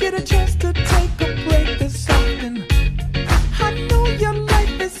don't get a chance to take a break this often. I know your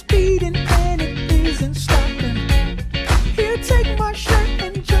life is speeding and it isn't stopping. Here, take my shirt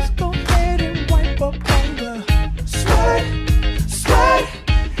and just go ahead and wipe up all the sweat, sweat,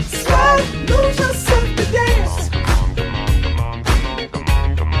 sweat. Lose yourself to dance.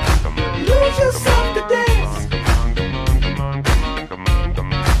 Lose yourself to dance.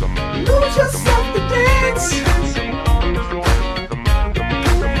 Lose yourself to dance.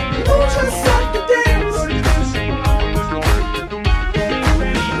 Lose yourself to dance.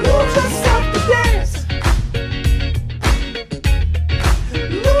 Lose yourself to dance.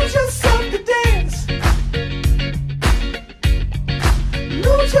 Lose yourself to dance.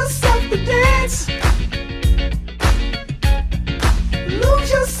 Lose yourself to dance.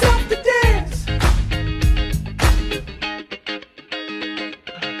 Lose yourself to dance.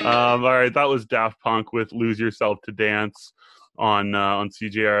 All right, that was Daft Punk with "Lose Yourself to Dance" on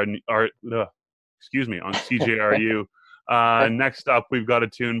CJR. Excuse me, on CJRU. Next up, we've got a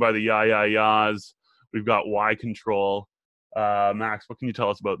tune by the Yeah Yeah Yeahs. We've got Y Control. Max, what can you tell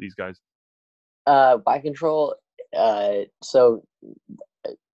us about these guys? By Control. So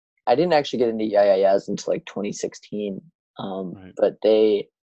I didn't actually get into Yeah Yeah Yeahs until like 2016. Right. But they,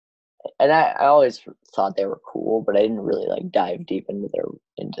 and I always thought they were cool, but I didn't really like dive deep into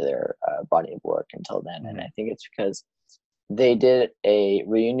their body of work until then. And I think it's because they did a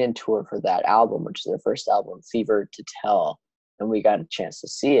reunion tour for that album, which is their first album, Fever to Tell, and we got a chance to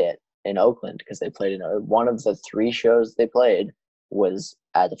see it. in Oakland because they played in one of the 3 shows they played was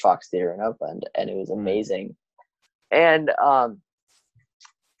at the Fox Theater in Oakland, and it was amazing. And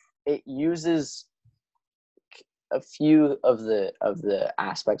it uses a few of the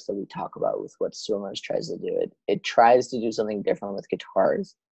aspects that we talk about with what Stormers tries to do. It tries to do something different with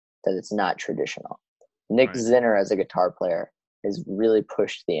guitars that it's not traditional. Nick Zinner as a guitar player has really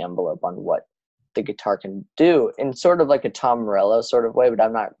pushed the envelope on what the guitar can do in sort of like a Tom Morello sort of way, but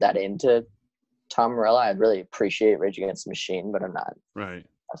I'm not that into Tom Morello. I really appreciate Rage Against the Machine, but I'm not a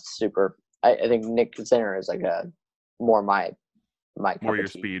super. I think Nick Zinner is like a more my more your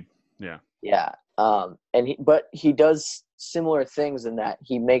speed. Yeah. But he does similar things in that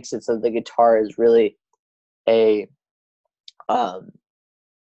he makes it so the guitar is really a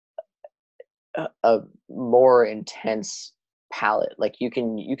more intense palette. Like you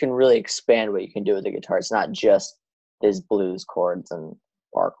can really expand what you can do with the guitar. It's not just these blues chords and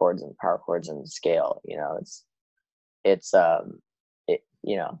bar chords and power chords and scale. You know, it's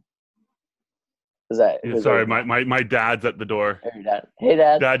you know. Sorry, my dad's at the door. Hey,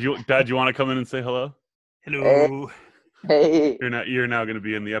 Dad. Dad, you want to come in and say hello? Hello. Hey. You're now going to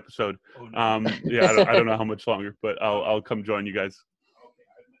be in the episode. Yeah, I don't know how much longer, but I'll come join you guys.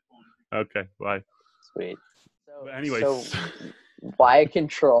 Okay, bye. Sweet. So Y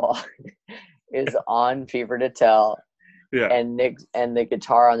Control is on Fever to Tell. Yeah. And Nick and the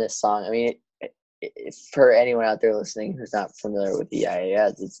guitar on this song. I mean, for anyone out there listening who's not familiar with the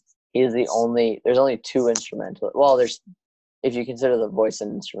IAS, there's only 2 instrumental. Well, there's, if you consider the voice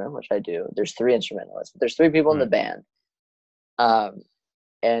an instrument, which I do, there's 3 instrumentalists, but there's 3 people in the band.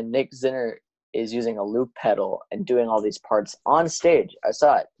 And Nick Zinner is using a loop pedal and doing all these parts on stage. I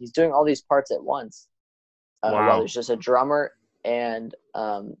saw it. He's doing all these parts at once. Wow. While there's just a drummer and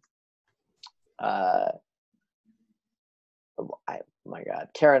my God,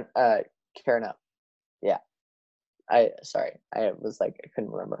 Karen O. Yeah. I was like, I couldn't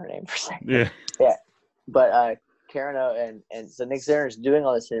remember her name for a second. Yeah. But Karen O and so Nick Zinner is doing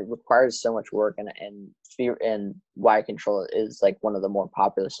all this, and it requires so much work, and Y Control is like one of the more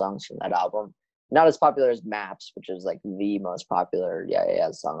popular songs from that album. Not as popular as Maps, which is like the most popular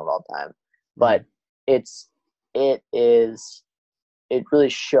song of all time. But it really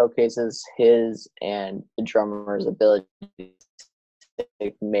showcases his and the drummer's ability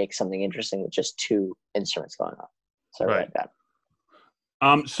to make something interesting with just 2 instruments going on. So I like that.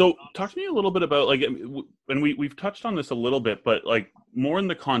 So talk to me a little bit about, like, and we've touched on this a little bit, but like more in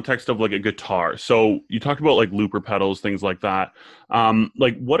the context of like a guitar. So you talked about like looper pedals, things like that.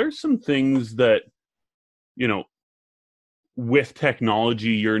 Like what are some things that, you know, with technology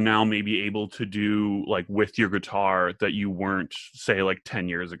you're now maybe able to do like with your guitar that you weren't, say, like 10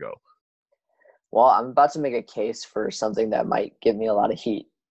 years ago? Well, I'm about to make a case for something that might give me a lot of heat,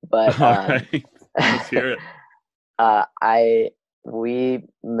 but all right. Let's hear it. We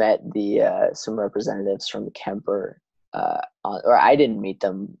met some representatives from Kemper, or I didn't meet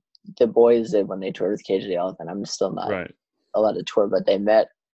them. The boys did when they toured with Cage the Elephant. I'm still not allowed to tour, but they met,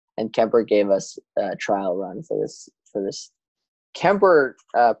 and Kemper gave us a trial run for this Kemper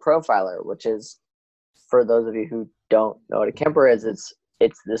profiler, which is, for those of you who don't know what a Kemper is,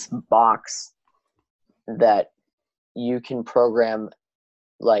 it's this box that you can program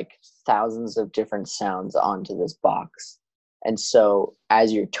like thousands of different sounds onto this box. And so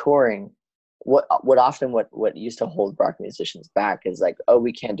as you're touring, what used to hold rock musicians back is like, oh,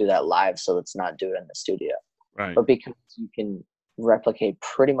 we can't do that live, so let's not do it in the studio. Right. But because you can replicate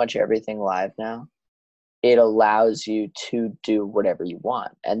pretty much everything live now, it allows you to do whatever you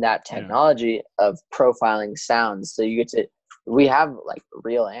want. And that technology of profiling sounds, so you get to, we have like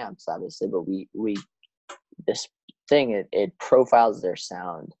real amps obviously, but this thing, it profiles their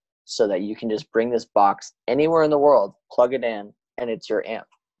sound so that you can just bring this box anywhere in the world, plug it in, and it's your amp.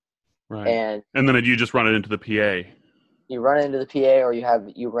 Right. And then you just run it into the PA. You run it into the PA, or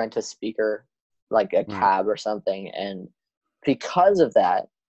you rent a speaker, like a cab or something. And because of that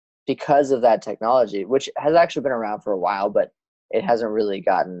technology, which has actually been around for a while, but it hasn't really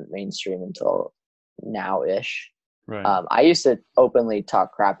gotten mainstream until now-ish. Right. I used to openly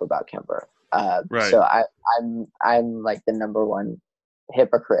talk crap about Kemper. So I'm like the number one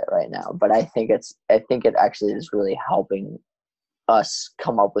hypocrite right now, but I think it actually is really helping us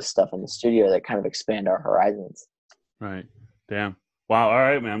come up with stuff in the studio that kind of expand our horizons. Right. Damn. Wow. All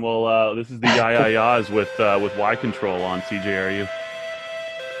right, man. Well, this is the Yayayas with Y Control on CJRU.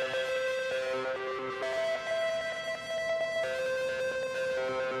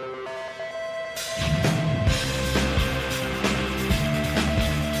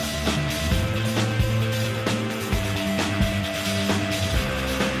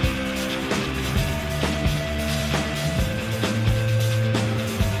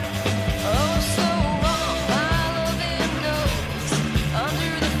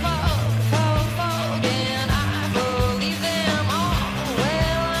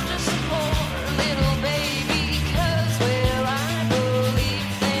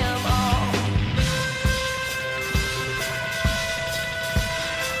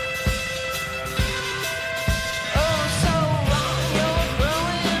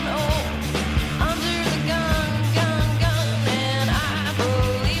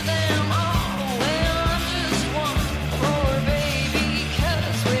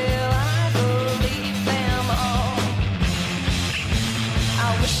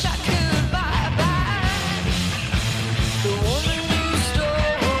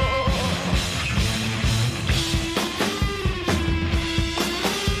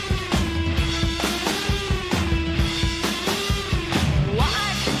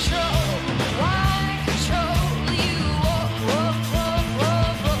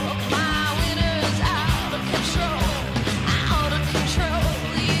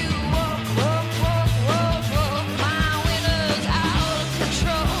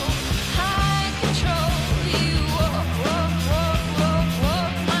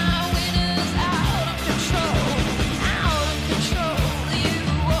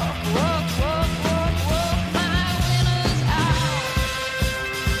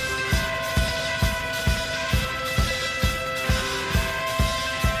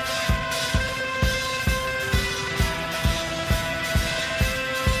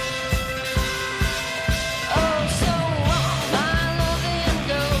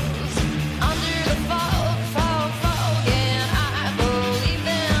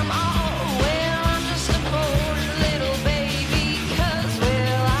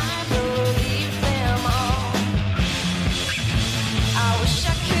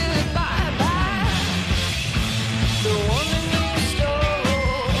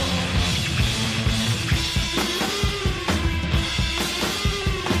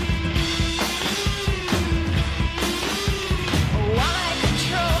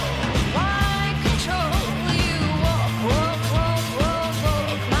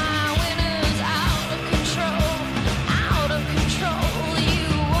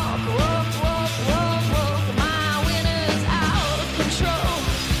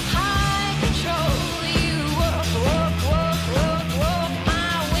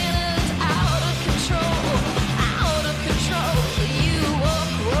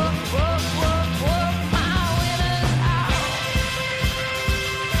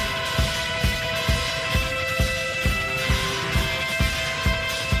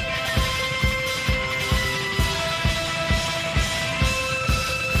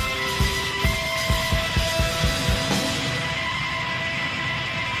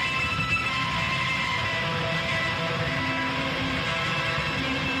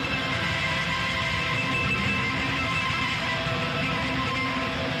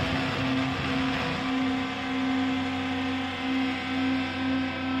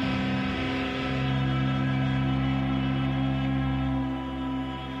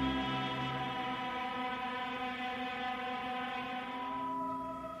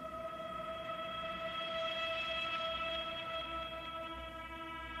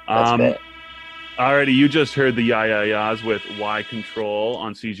 That's great. Alrighty, you just heard the Ya with Y Control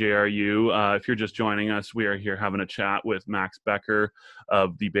on CJRU. If you're just joining us, we are here having a chat with Max Becker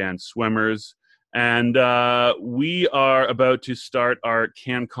of the band Swimmers. And we are about to start our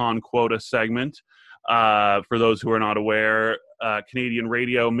CanCon quota segment. For those who are not aware, Canadian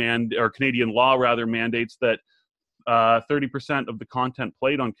Canadian law mandates that 30% of the content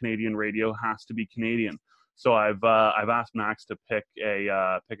played on Canadian radio has to be Canadian. So I've asked Max to pick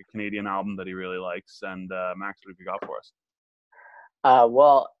a Canadian album that he really likes, and Max, what have you got for us?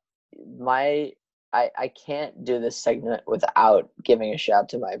 Well, I can't do this segment without giving a shout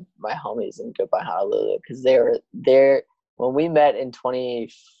to my homies in Goodbye Honolulu, because they were there when we met in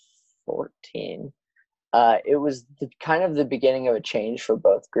 2014. It was kind of the beginning of a change for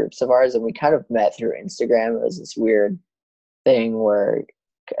both groups of ours, and we kind of met through Instagram. It was this weird thing where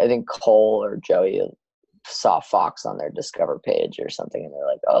I think Cole or Joey saw Fox on their Discover page or something, and they're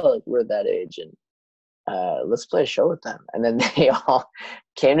like, "Oh, we're that age, and let's play a show with them." And then they all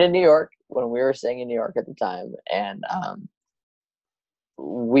came to New York when we were staying in New York at the time, and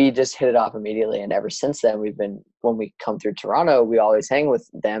we just hit it off immediately. And ever since then, when we come through Toronto, we always hang with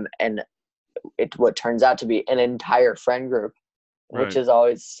them, and what turns out to be an entire friend group, which is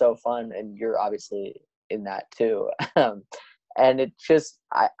always so fun. And you're obviously in that too. And it just,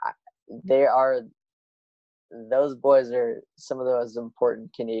 those boys are some of the most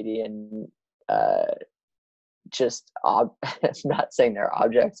important Canadian, I'm not saying they're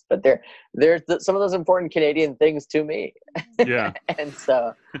objects, but they're some of those important Canadian things to me. Yeah. And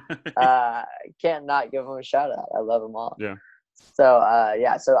so can't not give them a shout out. I love them all. Yeah. So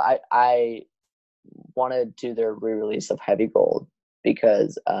so I want to do their re-release of Heavy Gold,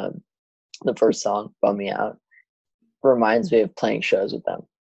 because the first song, Bum Me Out, reminds me of playing shows with them.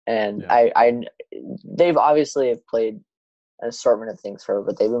 And they've obviously have played an assortment of things for her,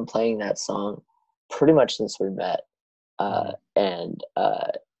 but they've been playing that song pretty much since we met. And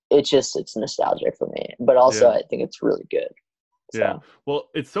it's nostalgic for me, but also I think it's really good. So. Yeah. Well,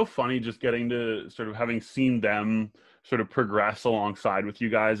 it's so funny just getting to sort of having seen them sort of progress alongside with you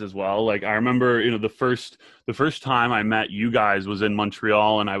guys as well. Like I remember, the first time I met you guys was in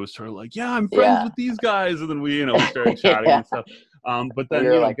Montreal, and I was sort of like, yeah, I'm friends with these guys. And then we started chatting and stuff. But then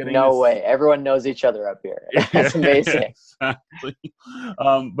you're like, no way, everyone knows each other up here. That's amazing. Exactly.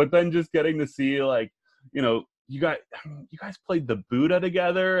 But then just getting to see, like, you guys played the Buddha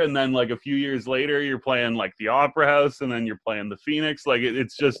together, and then like a few years later you're playing like the Opera House, and then you're playing the Phoenix. Like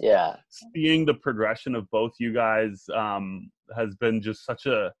it's just seeing the progression of both you guys has been just such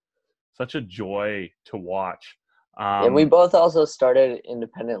a joy to watch. And we both also started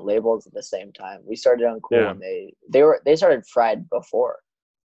independent labels at the same time. We started on Cool, and they started Fried before,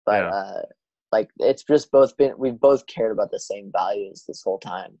 but like it's just we've both cared about the same values this whole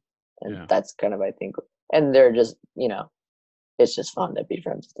time, and that's kind of, I think. And they're just, it's just fun to be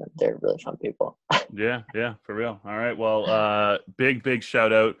friends with them. They're really fun people. Yeah, for real. All right. Well, big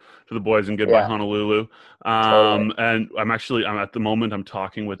shout out to the boys in Goodbye Honolulu. Totally. And I'm at the moment, I'm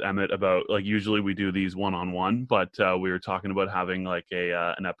talking with Emmett about, like, usually we do these one-on-one, but we were talking about having like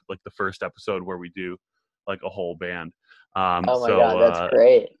the first episode where we do like a whole band. Oh my God, that's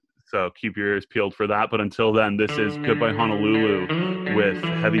great. So keep your ears peeled for that. But until then, this is Goodbye Honolulu with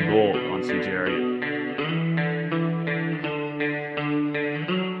Heavy Gold on CJRU.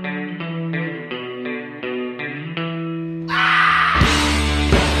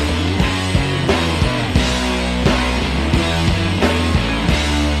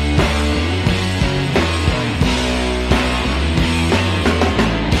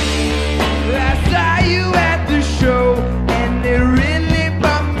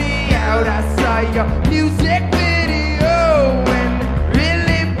 Music video and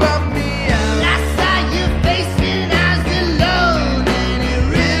really bummed me out. I saw you facing as alone, and it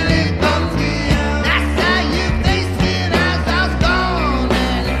really bummed me out. I saw you facing as I was gone,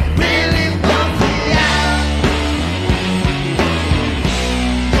 and it really bummed me out.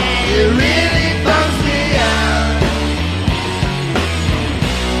 It really bumms me out.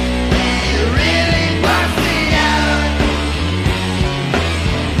 It really bumms me out.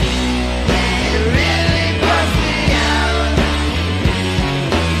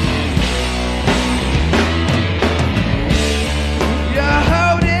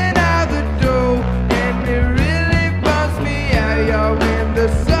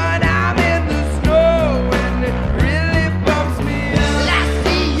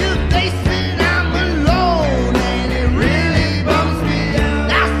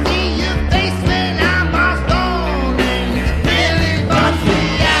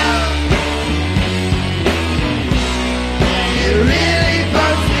 It really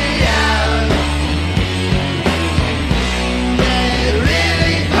bugs me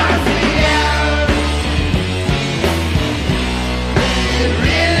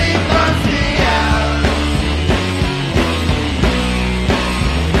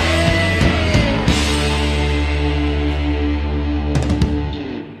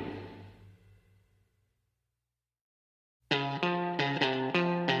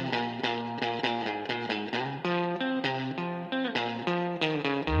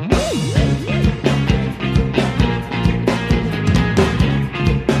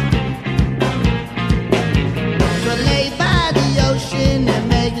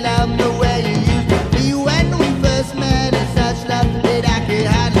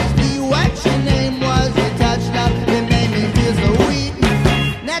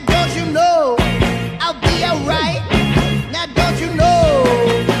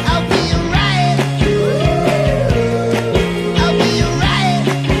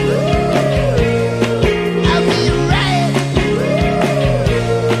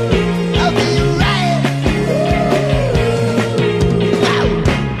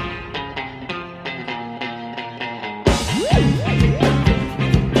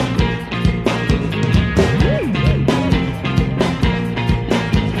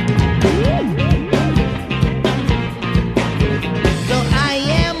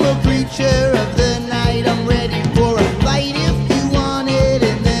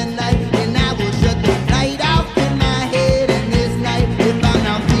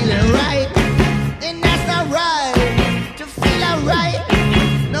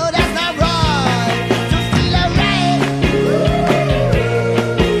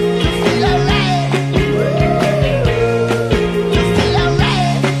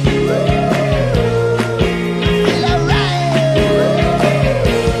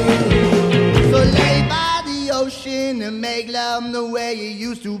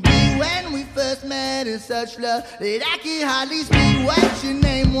me such love that I can hardly speak. What your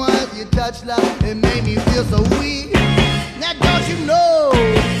name was, your touch love, it made me feel so weak. Now don't you know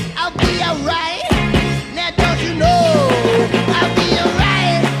I'll be alright? Now don't you know I'll be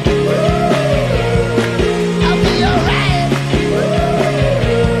alright? I'll be alright.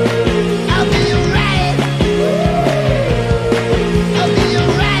 I'll be alright. I'll be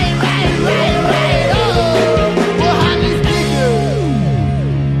alright, right. Oh, well, hardly speaker.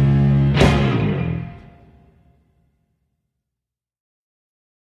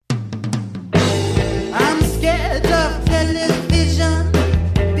 I'm scared of television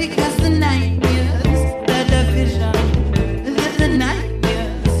because the nightmares television, the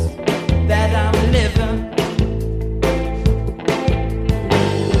nightmares that I'm living.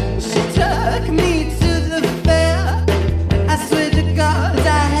 She took me to the fair. I swear to God I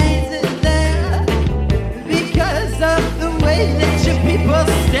hate it there because of the way that your people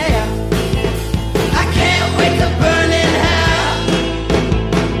stare. I can't wait to burn in hell.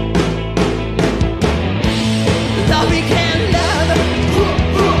 Laurie can't love.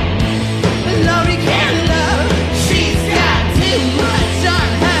 Laurie can't love. She's got too much on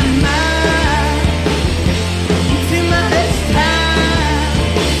her mind. Too much time.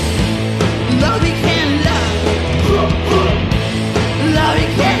 Laurie can't love. Laurie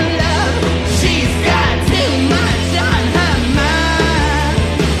can't love. She's got too much on her mind.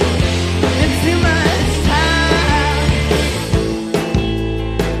 And too much time.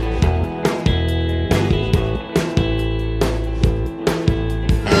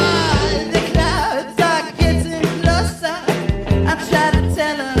 The clouds are getting closer. I try to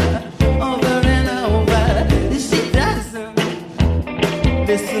tell her over and over. She doesn't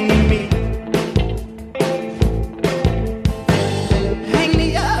listen to me. Hang me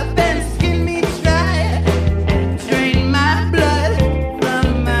up and skin me dry. Drain my blood from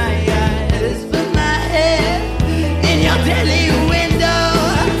my eyes. Put my head in your daily window.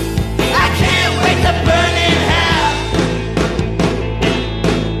 I can't wait to burn in hell.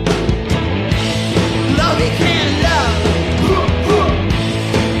 Laurie can't love.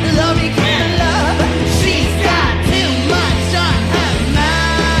 Laurie can't love. She's got too much on her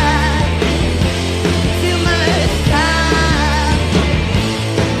mind. Too much time.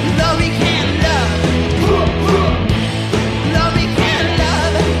 Laurie can't love. Laurie can't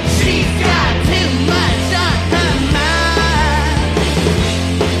love. She's got too much on her mind.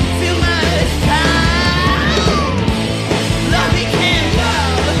 Too much time. Laurie can't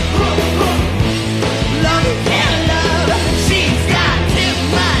love. Laurie can't love. She's got too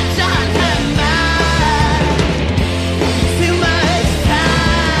much on her mind. Too much time.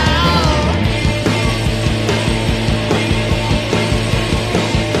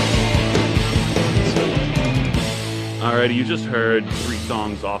 Alrighty, you just heard 3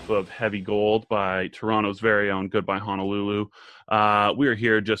 songs off of Heavy Gold by Toronto's very own Goodbye Honolulu. We are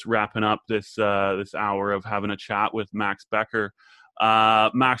here just wrapping up this hour of having a chat with Max Becker.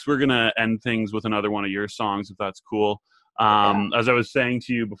 Max, we're gonna end things with another one of your songs, if that's cool. As I was saying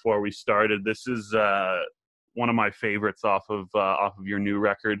to you before we started, this is one of my favorites off of your new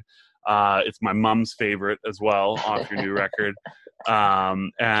record. It's my mom's favorite as well off your new record.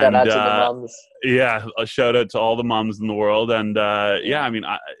 And Shout out to the mums. yeah, a shout out to all the moms in the world. And yeah, I mean,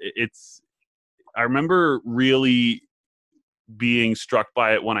 I remember really being struck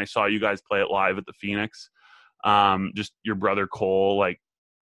by it when I saw you guys play it live at the Phoenix. Just your brother Cole, like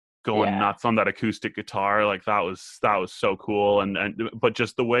going nuts on that acoustic guitar, like that was so cool. But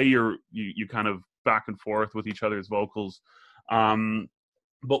just the way you kind of back and forth with each other's vocals.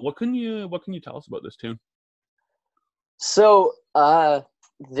 But what can you tell us about this tune? So the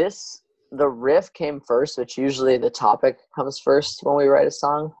riff came first, which usually the topic comes first when we write a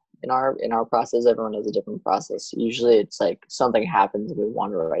song. In our process, everyone has a different process. Usually it's like something happens and we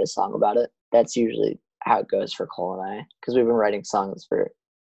want to write a song about it. That's usually how it goes for Cole and I, because we've been writing songs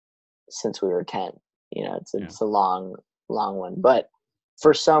since we were 10. You know, it's a long one. But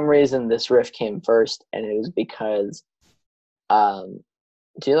for some reason this riff came first, and it was because do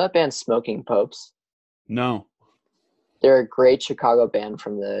you know that band Smoking Popes? No. They're a great Chicago band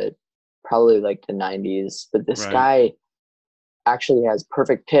from probably like the 90s, but this guy actually has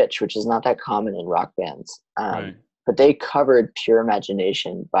perfect pitch, which is not that common in rock bands. But they covered Pure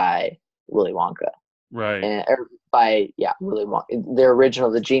Imagination by Willy Wonka. Right. Willy Wonka. The original,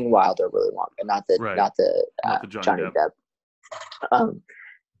 the Gene Wilder Willy Wonka, not the Johnny Depp.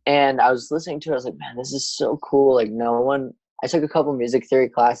 And I was listening to it, I was like, man, this is so cool. Like I took a couple music theory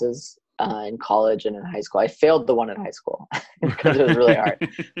classes in college and in high school. I failed the one in high school because it was really hard.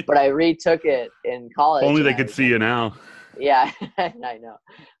 But I retook it in college. Only they could see you now. Yeah, I know.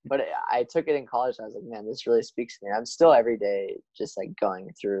 But I took it in college and I was like, man, this really speaks to me. I'm still every day just like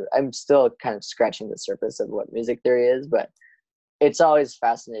going through, I'm still kind of scratching the surface of what music theory is, but it's always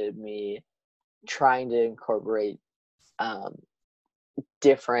fascinated me trying to incorporate um,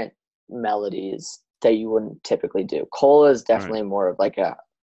 different melodies that you wouldn't typically do. Cole is definitely more of like a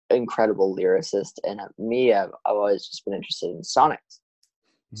incredible lyricist, and I've always just been interested in sonics.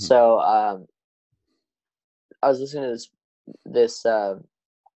 Mm-hmm. So I was listening to this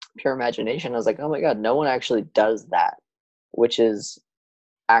Pure Imagination. I was like, oh my god, no one actually does that, which is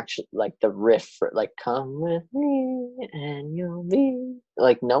actually like the riff for like "Come with me and you'll be,"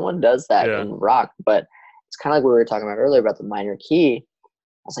 like no one does that in rock. But it's kind of like what we were talking about earlier about the minor key.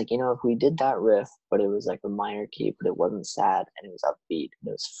 I was like, if we did that riff, but it was like a minor key, but it wasn't sad and it was upbeat and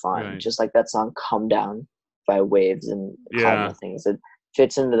it was fun, just like that song "Come Down" by Waves and Cardinal Things. It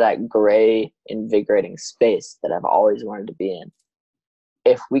fits into that gray, invigorating space that I've always wanted to be in.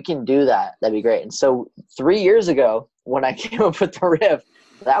 If we can do that, that'd be great. And so 3 years ago, when I came up with the riff,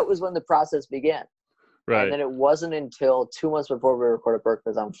 that was when the process began. Right. And then it wasn't until 2 months before we recorded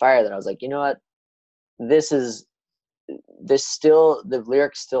Berkeley's on Fire that I was like, you know what? The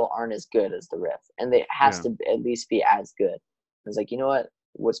lyrics still aren't as good as the riff. And it has to at least be as good. I was like, you know what?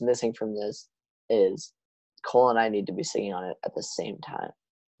 What's missing from this is Cole and I need to be singing on it at the same time.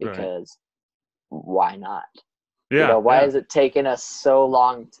 Because why not? Yeah. Why is it taking us so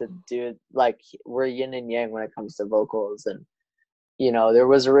long to do, like, we're yin and yang when it comes to vocals. And, there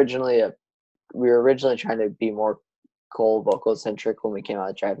was we were originally trying to be more Cole vocal centric when we came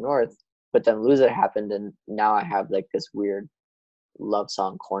out of Drive North, but then Lose It happened. And now I have like this weird love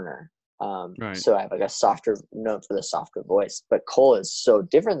song corner. So I have like a softer note for the softer voice, but Cole is so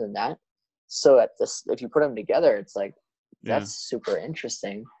different than that. So if you put them together, it's like, that's super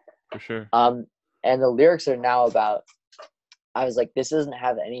interesting. For sure. And the lyrics are now about, I was like, this doesn't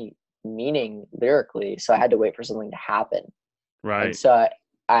have any meaning lyrically, so I had to wait for something to happen. Right. And so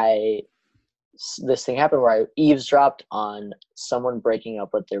this thing happened where I eavesdropped on someone breaking up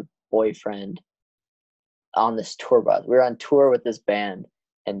with their boyfriend on this tour bus. We were on tour with this band,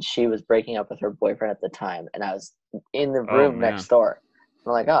 and she was breaking up with her boyfriend at the time, and I was in the room next door.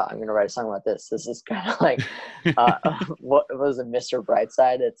 I'm like, I'm going to write a song about this. This is kind of like, what was it, Mr.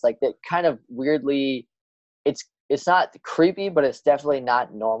 Brightside? It's like that kind of weirdly, it's not creepy, but it's definitely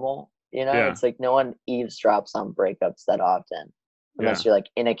not normal. It's like no one eavesdrops on breakups that often, unless you're like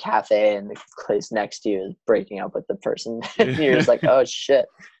in a cafe and the place next to you is breaking up with the person. And you're just like, oh shit,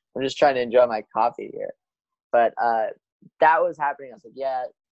 I'm just trying to enjoy my coffee here. But that was happening. I was like, yeah,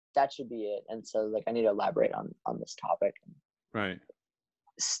 that should be it. And so like, I need to elaborate on this topic. Right.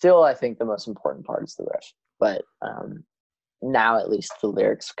 Still, I think the most important part is the riff, but now at least the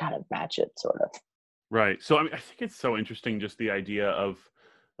lyrics kind of match it, sort of. Right. So I think it's so interesting, just the idea of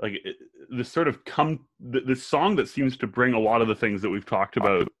like this sort of this song that seems to bring a lot of the things that we've talked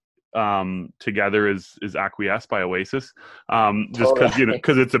about together is Acquiesce by Oasis. Just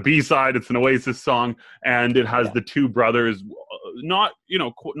because it's a B-side, it's an Oasis song, and it has the two brothers, not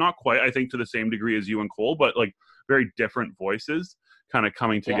quite, I think, to the same degree as you and Cole, but like very different voices kind of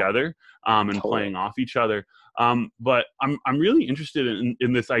coming together and playing off each other. But I'm really interested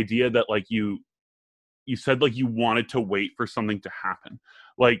in this idea that like you said like you wanted to wait for something to happen,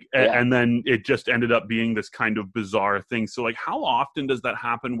 like and then it just ended up being this kind of bizarre thing. So like how often does that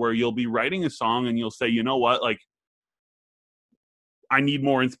happen where you'll be writing a song and you'll say, you know what, like I need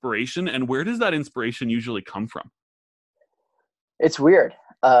more inspiration, and where does that inspiration usually come from? It's weird.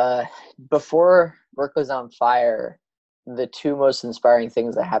 Before Berkeley's on Fire, the two most inspiring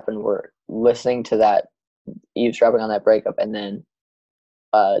things that happened were listening to that, eavesdropping on that breakup, and then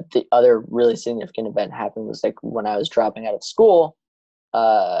the other really significant event happened was like when I was dropping out of school.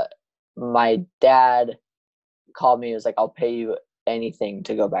 My dad called me. He was like, "I'll pay you anything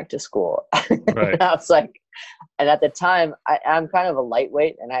to go back to school." Right. And I was like, and at the time, I'm kind of a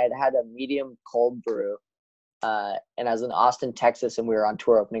lightweight, and I had a medium cold brew, and I was in Austin, Texas, and we were on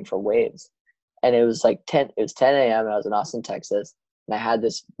tour opening for Waves. And it was like 10 a.m. and I was in Austin, Texas, and I had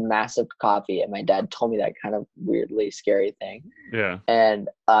this massive coffee, and my dad told me that kind of weirdly scary thing. Yeah. And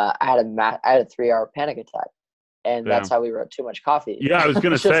I had a 3-hour panic attack, and that's how we wrote Too Much Coffee. Yeah, I was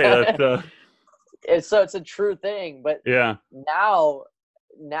going to say that. It's a true thing, but now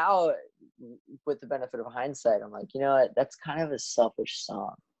with the benefit of hindsight, I'm like, you know what? That's kind of a selfish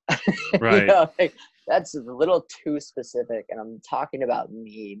song. Right. Like, that's a little too specific, and I'm talking about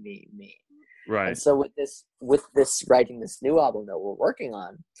me. Right. And so with this writing this new album that we're working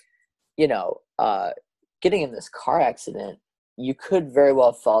on, getting in this car accident you could very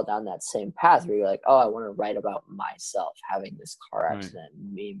well fall down that same path where you're like, oh, I want to write about myself having this car accident,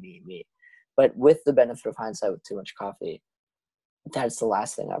 me. But with the benefit of hindsight, with Too Much Coffee, that's the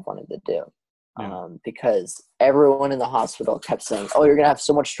last thing I wanted to do. Because everyone in the hospital kept saying, oh, you're going to have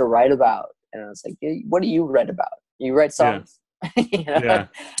so much to write about. And I was like, what do you write about? You write songs? You know?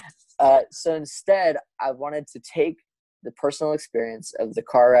 So instead, I wanted to take the personal experience of the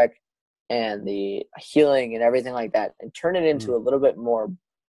car wreck and the healing and everything like that and turn it into a little bit more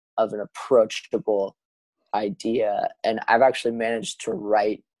of an approachable idea. And I've actually managed to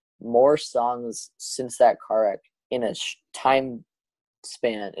write more songs since that car wreck in a short time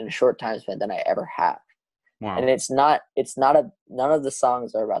span than I ever have. Wow. And none of the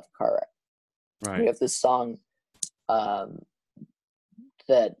songs are about the car wreck. Right. We have this song that,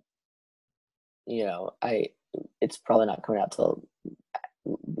 you know, it's probably not coming out till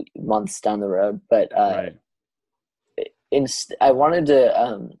months down the road, but I wanted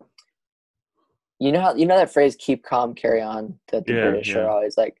to, you know that phrase "keep calm, carry on" that the British are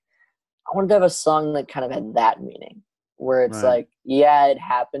always like. I wanted to have a song that kind of had that meaning, where it's like, yeah, it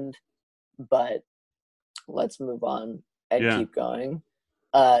happened, but let's move on and keep going.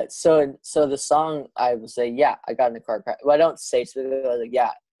 So the song, I would say, yeah, I got in a car crash. Well, I don't say specifically, like,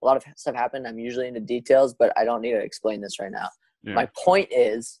 yeah, a lot of stuff happened. I'm usually into details, but I don't need to explain this right now. Yeah. My point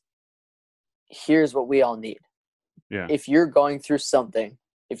is, here's what we all need. Yeah. If you're going through something,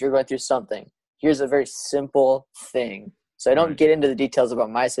 here's a very simple thing. So I don't get into the details about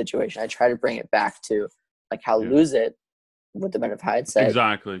my situation. I try to bring it back to like how Lose It, with the benefit of hindsight,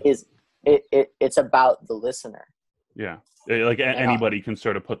 exactly is it's about the listener. Yeah, like anybody can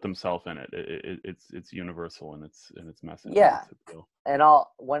sort of put themselves in it. It's universal in its message. Yeah, and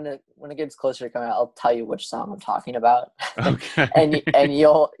when it gets closer to coming out, I'll tell you which song I'm talking about. Okay, and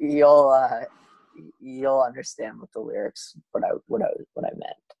you'll understand what the lyrics, what I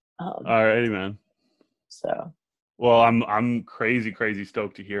meant. Alrighty, man. So. Well, I'm crazy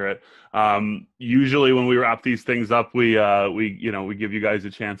stoked to hear it. Usually when we wrap these things up, we give you guys a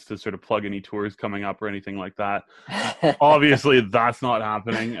chance to sort of plug any tours coming up or anything like that. Obviously, that's not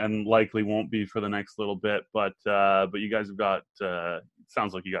happening and likely won't be for the next little bit. But you guys have got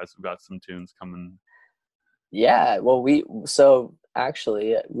sounds like you guys have got some tunes coming. Yeah, well, I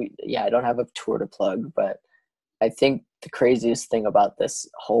don't have a tour to plug, but I think the craziest thing about this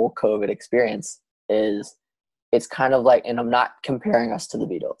whole COVID experience is. It's kind of like, and I'm not comparing us to the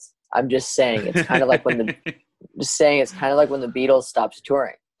Beatles. I'm just saying it's kind of like when the Beatles stopped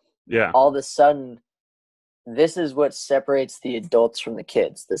touring. Yeah. All of a sudden, this is what separates the adults from the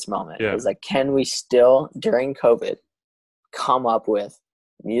kids. This moment is like, can we still during COVID come up with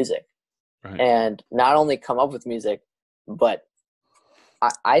music, and not only come up with music, but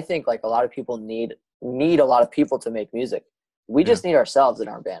I think like a lot of people need a lot of people to make music. We just need ourselves in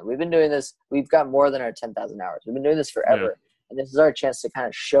our band. We've been doing this. We've got more than our 10,000 hours. We've been doing this forever. And this is our chance to kind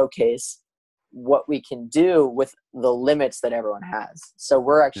of showcase what we can do with the limits that everyone has. So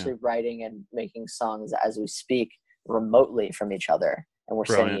we're actually writing and making songs as we speak remotely from each other. And we're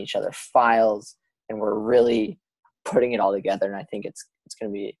sending each other files, and we're really putting it all together. And I think it's going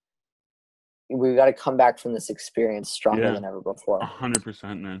to be, we've got to come back from this experience stronger than ever before.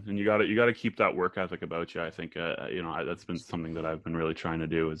 100%, man. And you got to keep that work ethic about you. I think, that's been something that I've been really trying to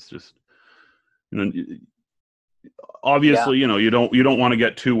do, is just, obviously, you don't want to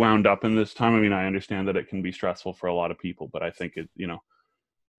get too wound up in this time. I mean, I understand that it can be stressful for a lot of people, but I think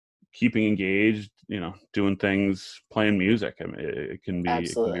keeping engaged, doing things, playing music, I mean, it can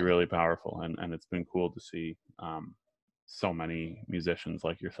be really powerful. And it's been cool to see so many musicians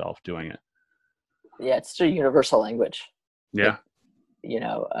like yourself doing it. Yeah, it's a universal language. Yeah.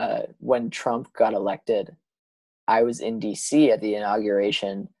 When Trump got elected, I was in DC at the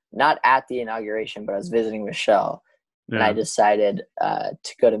inauguration, not at the inauguration, but I was visiting Michelle. Yeah. And I decided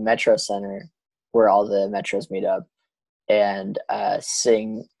to go to Metro Center, where all the metros meet up, and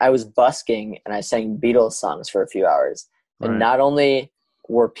sing. I was busking, and I sang Beatles songs for a few hours. And not only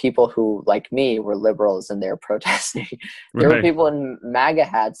were people who, like me, were liberals and they were protesting, there were people in MAGA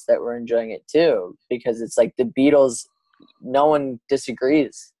hats that were enjoying it too, because it's like the Beatles, no one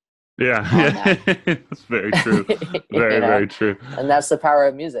disagrees. Yeah, that's very true. Very true. And that's the power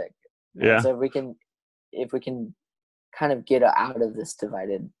of music. Yeah. And so if we can kind of get out of this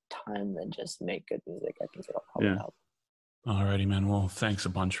divided time and just make good music, I think it'll probably help. Alrighty, man. Well, thanks a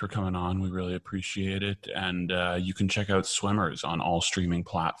bunch for coming on. We really appreciate it. And you can check out Swimmers on all streaming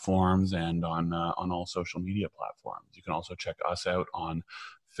platforms and on all social media platforms. You can also check us out on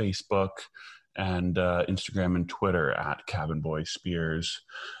Facebook and Instagram and Twitter at Cabin Boy Spears.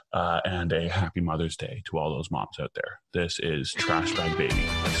 And a happy Mother's Day to all those moms out there. This is Trash Bag Baby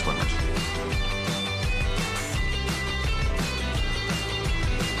by Swimmers.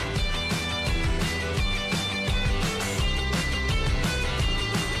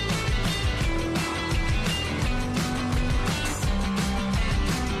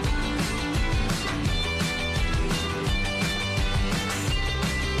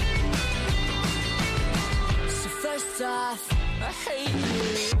 Off, I hate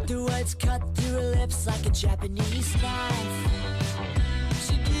you. The words cut through her lips like a Japanese knife.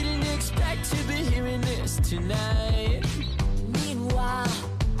 She didn't expect to be hearing this tonight. Meanwhile,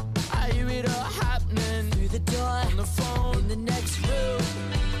 I hear it all happening through the door, on the phone, in the next room.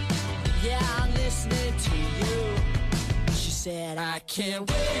 Yeah, I'm listening to you. She said, I can't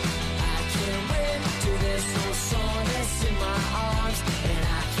wait till there's no soreness in my arms. And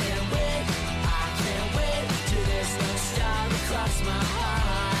I can't wait till there's no scar across my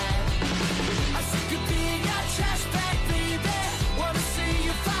heart. I'm sick of being your trash bag, baby. Wanna see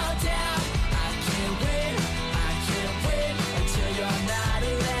you fall down. I can't wait until you're not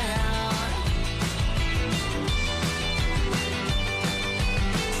around.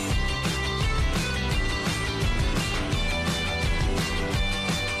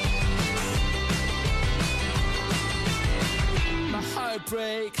 My heart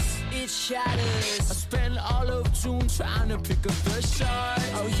breaks, it shatters. I spend all of June trying to pick up the shards.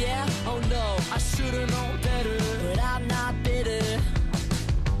 Oh yeah? Oh no, I should've known better. But I'm not bitter.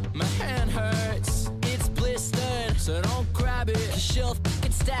 My hand hurts, it's blistered. So don't grab it, 'cause she'll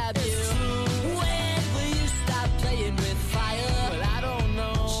fucking stab you. When will you stop playing with fire? Well, I don't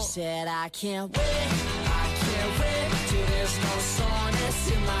know. She said, I can't wait till there's no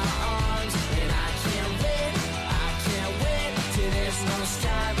soreness in my arms. And I can't wait till there's no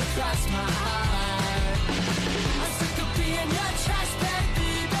scar across my heart. I'm sick of being your trash bag,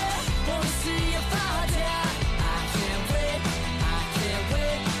 baby. Wanna see you fall down. I can't wait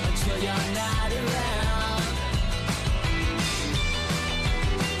until you're not around.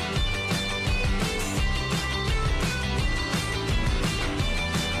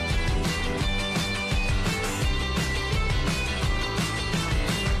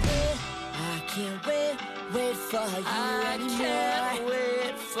 I can't wait for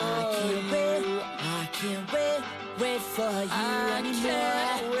you anymore. I can't wait for you anymore.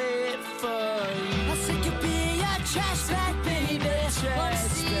 I'm sick of being your trash bag, baby. Wanna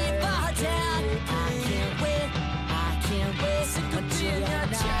see you fall down. I can't wait until you're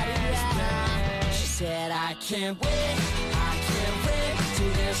not around. She said, I can't wait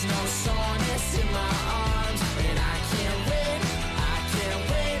till there's no song.